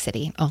New York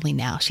City. Only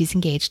now she's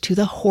engaged to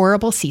the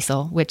horrible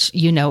Cecil, which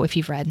you know if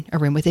you've read A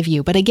Room with a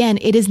View. But again,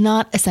 it is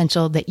not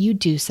essential that you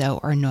do so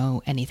or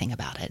know anything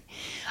about it.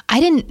 I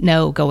didn't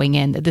know going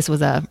in that this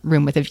was a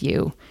Room with a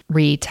View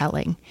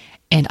retelling.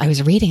 And I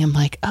was reading, I'm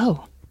like,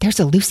 oh, there's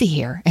a Lucy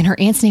here and her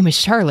aunt's name is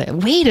Charlotte.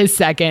 Wait a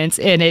second.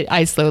 And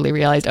I slowly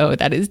realized, oh,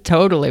 that is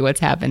totally what's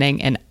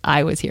happening. And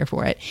I was here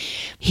for it.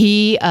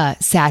 He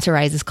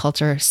satirizes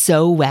culture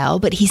so well,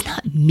 but he's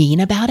not mean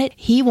about it.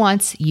 He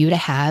wants you to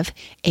have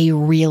a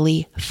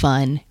really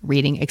fun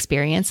reading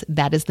experience.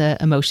 That is the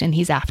emotion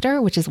he's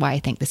after, which is why I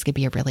think this could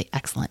be a really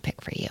excellent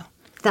pick for you.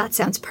 That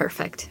sounds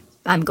perfect.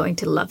 I'm going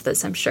to love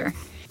this, I'm sure.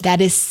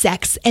 That is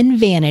Sex and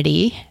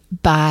Vanity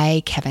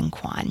by Kevin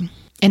Kwan.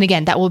 And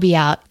again, that will be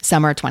out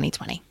summer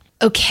 2020.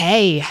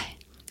 Okay,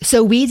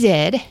 so we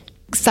did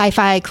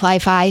sci-fi,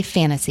 cli-fi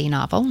fantasy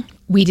novel.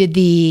 We did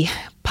the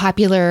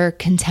popular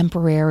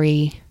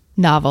contemporary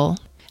novel.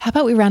 How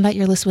about we round out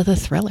your list with a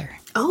thriller?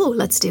 Oh,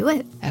 let's do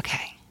it.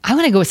 Okay. I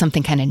want to go with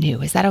something kind of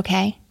new. Is that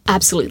okay?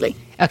 Absolutely.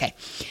 Okay.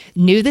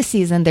 New this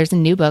season, there's a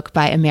new book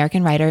by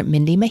American writer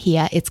Mindy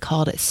Mejia. It's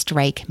called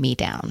Strike Me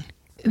Down.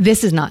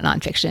 This is not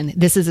nonfiction.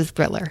 This is a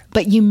thriller.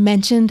 But you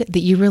mentioned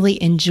that you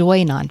really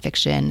enjoy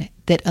nonfiction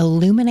that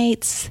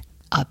illuminates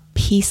a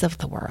piece of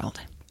the world.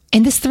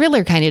 And this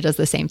thriller kind of does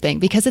the same thing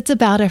because it's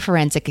about a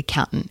forensic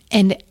accountant.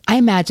 And I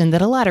imagine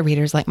that a lot of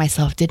readers like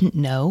myself didn't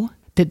know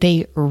that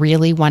they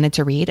really wanted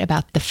to read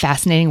about the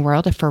fascinating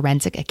world of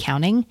forensic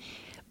accounting.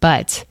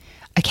 But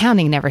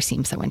accounting never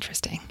seems so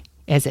interesting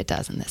as it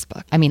does in this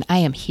book. I mean, I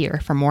am here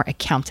for more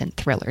accountant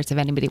thrillers. If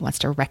anybody wants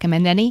to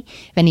recommend any,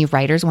 if any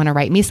writers want to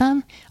write me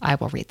some, I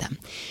will read them.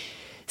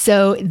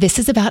 So this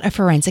is about a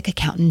forensic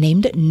accountant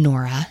named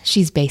Nora.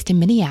 She's based in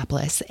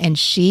Minneapolis, and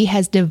she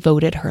has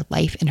devoted her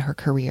life and her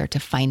career to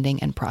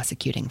finding and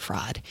prosecuting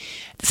fraud.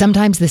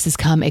 Sometimes this has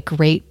come at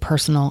great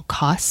personal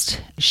cost.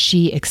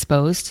 She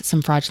exposed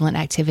some fraudulent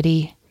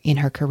activity in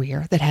her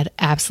career that had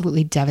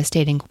absolutely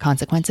devastating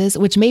consequences,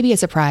 which may be a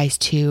surprise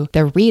to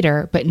the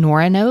reader, but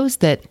Nora knows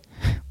that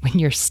when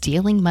you're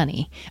stealing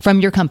money from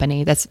your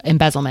company, that's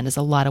embezzlement is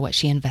a lot of what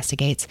she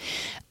investigates.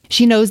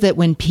 She knows that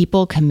when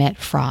people commit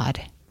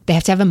fraud, they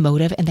have to have a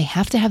motive and they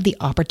have to have the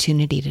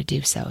opportunity to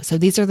do so. So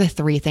these are the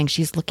three things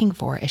she's looking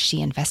for as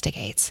she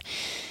investigates.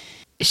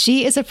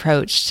 She is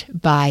approached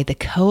by the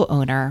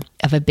co-owner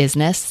of a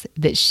business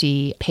that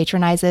she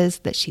patronizes,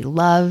 that she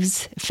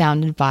loves,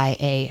 founded by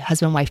a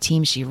husband-wife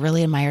team. She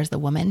really admires the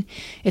woman.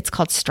 It's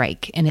called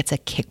Strike, and it's a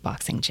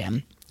kickboxing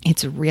gym.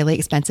 It's really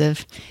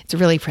expensive. It's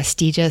really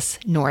prestigious.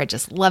 Nora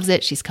just loves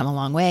it. She's come a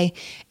long way.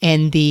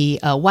 And the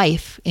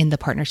wife in the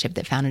partnership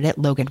that founded it,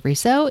 Logan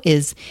Russo,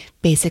 is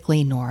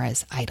basically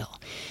Nora's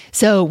idol.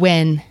 So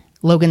when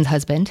Logan's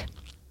husband,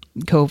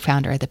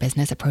 co-founder of the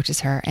business, approaches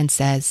her and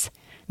says,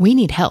 "We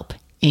need help,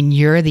 and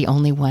you're the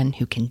only one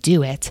who can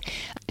do it,"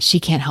 she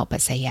can't help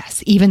but say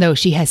yes, even though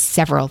she has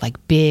several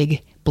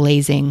big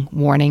blazing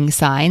warning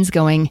signs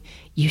going,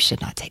 "You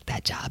should not take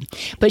that job."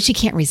 But she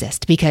can't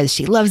resist because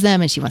she loves them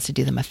and she wants to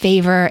do them a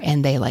favor.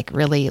 And they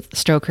really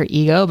stroke her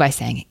ego by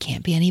saying, "It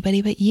can't be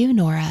anybody but you,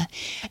 Nora."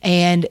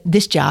 And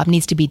this job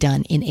needs to be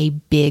done in a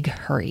big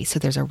hurry. So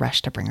there's a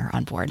rush to bring her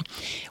on board.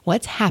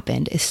 What's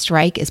happened is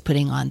Strike is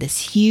putting on this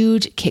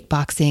huge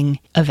kickboxing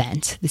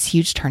event, this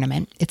huge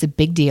tournament. It's a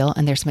big deal.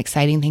 And there's some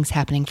exciting things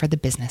happening for the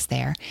business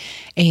there.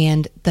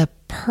 And the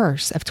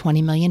purse of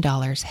 $20 million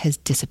has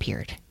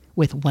disappeared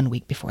with 1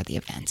 week before the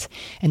event.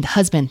 And the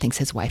husband thinks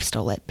his wife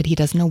stole it, but he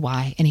doesn't know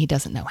why and he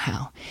doesn't know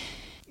how.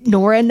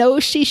 Nora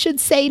knows she should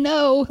say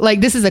no.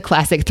 This is a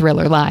classic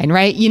thriller line,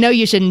 right? You know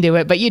you shouldn't do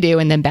it, but you do,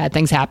 and then bad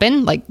things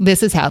happen.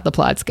 This is how the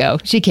plots go.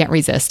 She can't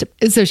resist.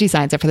 So she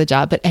signs up for the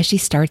job, but as she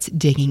starts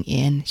digging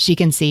in, she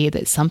can see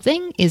that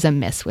something is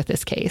amiss with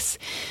this case.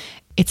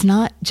 It's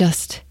not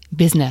just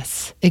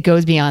business. It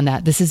goes beyond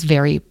that. This is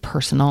very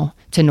personal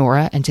to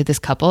Nora and to this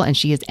couple, and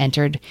she has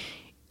entered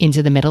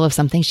into the middle of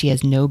something she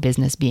has no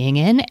business being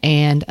in.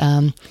 And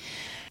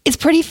it's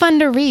pretty fun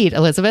to read.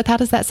 Elizabeth, how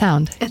does that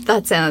sound?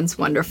 That sounds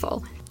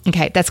wonderful.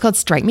 Okay, that's called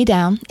Strike Me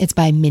Down. It's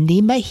by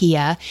Mindy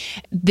Mejia.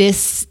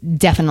 This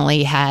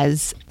definitely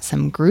has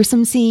some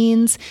gruesome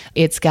scenes.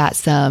 It's got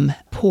some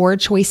poor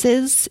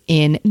choices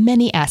in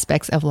many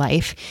aspects of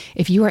life.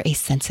 If you are a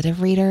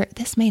sensitive reader,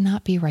 this may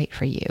not be right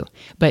for you.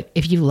 But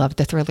if you love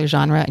the thriller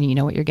genre and you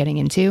know what you're getting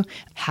into,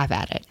 have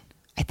at it.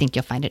 I think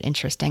you'll find it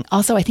interesting.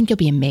 Also, I think you'll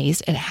be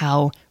amazed at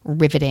how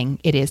riveting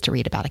it is to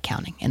read about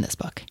accounting in this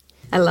book.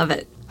 I love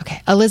it.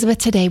 Okay, Elizabeth,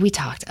 today we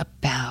talked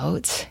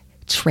about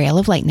Trail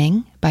of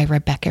Lightning by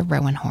Rebecca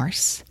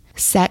Roanhorse,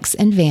 Sex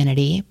and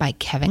Vanity by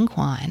Kevin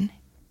Kwan,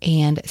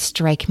 and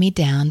Strike Me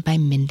Down by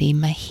Mindy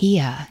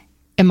Mejia.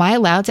 Am I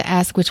allowed to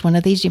ask which one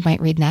of these you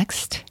might read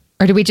next?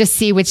 Or do we just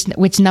see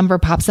which number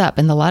pops up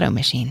in the lotto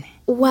machine?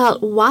 Well,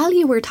 while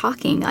you were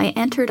talking, I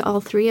entered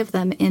all three of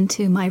them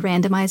into my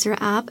randomizer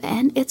app,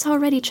 and it's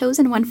already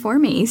chosen one for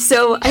me.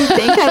 So I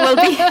think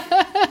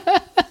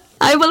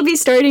I will be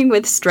starting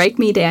with Strike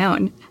Me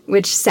Down,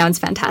 which sounds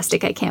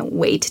fantastic. I can't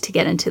wait to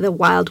get into the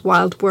wild,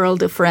 wild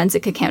world of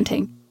forensic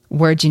accounting.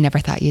 Words you never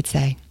thought you'd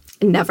say.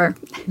 Never.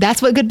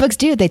 That's what good books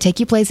do. They take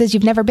you places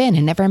you've never been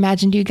and never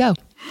imagined you'd go.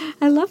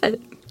 I love it.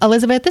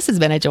 Elizabeth, this has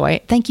been a joy.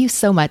 Thank you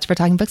so much for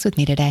talking books with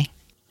me today.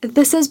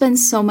 This has been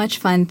so much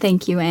fun.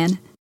 Thank you, Anne.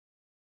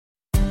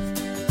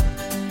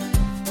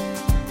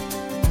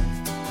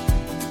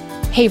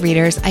 Hey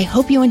readers, I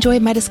hope you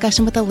enjoyed my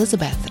discussion with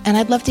Elizabeth, and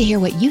I'd love to hear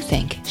what you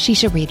think she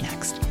should read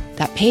next.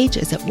 That page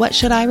is at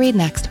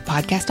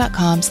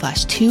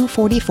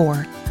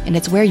whatshouldireadnextpodcast.com/244, and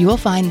it's where you will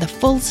find the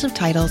full list of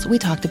titles we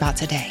talked about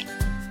today.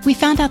 We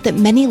found out that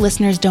many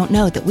listeners don't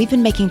know that we've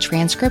been making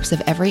transcripts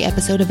of every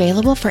episode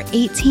available for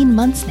 18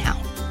 months now.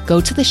 Go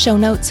to the show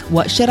notes,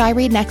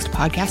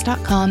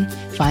 whatshouldireadnextpodcast.com,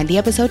 find the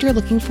episode you're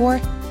looking for,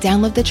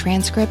 download the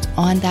transcript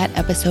on that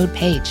episode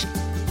page.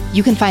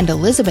 You can find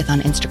Elizabeth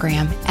on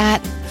Instagram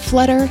at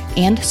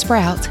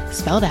flutterandsprout,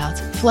 spelled out,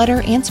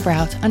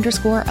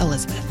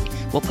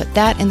 flutterandsprout_Elizabeth. We'll put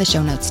that in the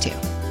show notes too.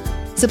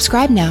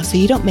 Subscribe now so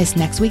you don't miss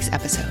next week's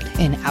episode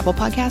in Apple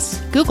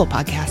Podcasts, Google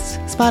Podcasts,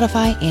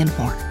 Spotify, and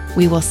more.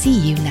 We will see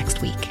you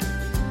next week.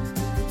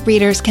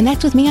 Readers,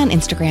 connect with me on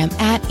Instagram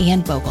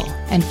 @AnnBogle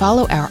and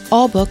follow our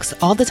All Books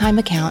All the Time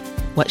account,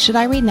 What Should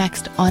I Read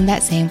Next, on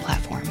that same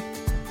platform.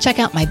 Check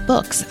out my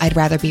books, I'd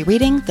Rather Be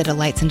Reading, The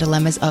Delights and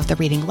Dilemmas of the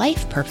Reading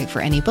Life, perfect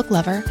for any book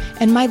lover,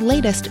 and my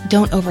latest,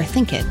 Don't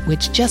Overthink It,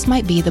 which just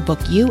might be the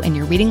book you and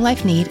your reading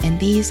life need in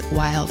these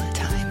wild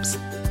times.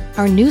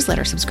 Our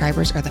newsletter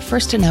subscribers are the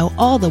first to know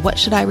all the What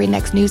Should I Read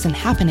Next news and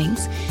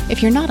happenings.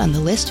 If you're not on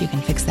the list, you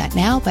can fix that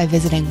now by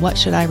visiting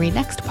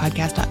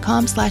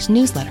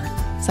whatshouldireadnextpodcast.com/newsletter.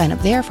 Sign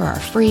up there for our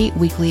free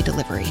weekly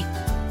delivery.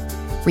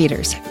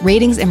 Readers,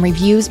 ratings and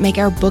reviews make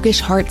our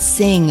bookish hearts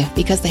sing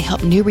because they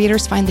help new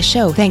readers find the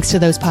show thanks to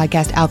those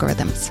podcast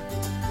algorithms.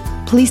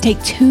 Please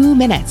take 2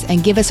 minutes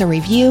and give us a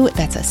review.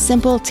 That's a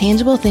simple,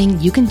 tangible thing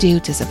you can do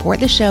to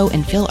support the show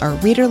and fill our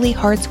readerly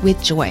hearts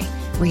with joy.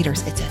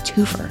 Readers, it's a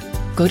twofer.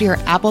 Go to your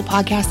Apple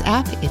Podcast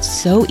app. It's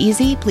so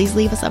easy. Please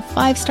leave us a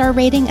 5-star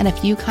rating and a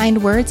few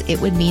kind words. It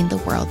would mean the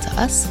world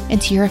to us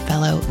and to your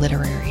fellow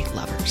literary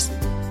lovers.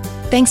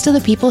 Thanks to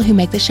the people who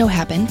make the show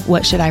happen,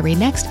 What Should I Read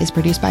Next is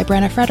produced by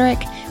Brenna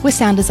Frederick with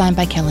sound design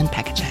by Kellen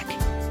Pekacek.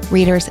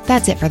 Readers,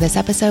 that's it for this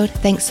episode.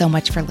 Thanks so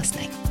much for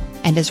listening.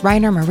 And as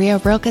Rainer Maria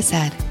Rilke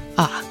said,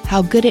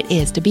 how good it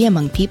is to be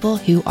among people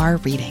who are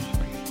reading.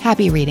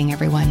 Happy reading,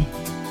 everyone.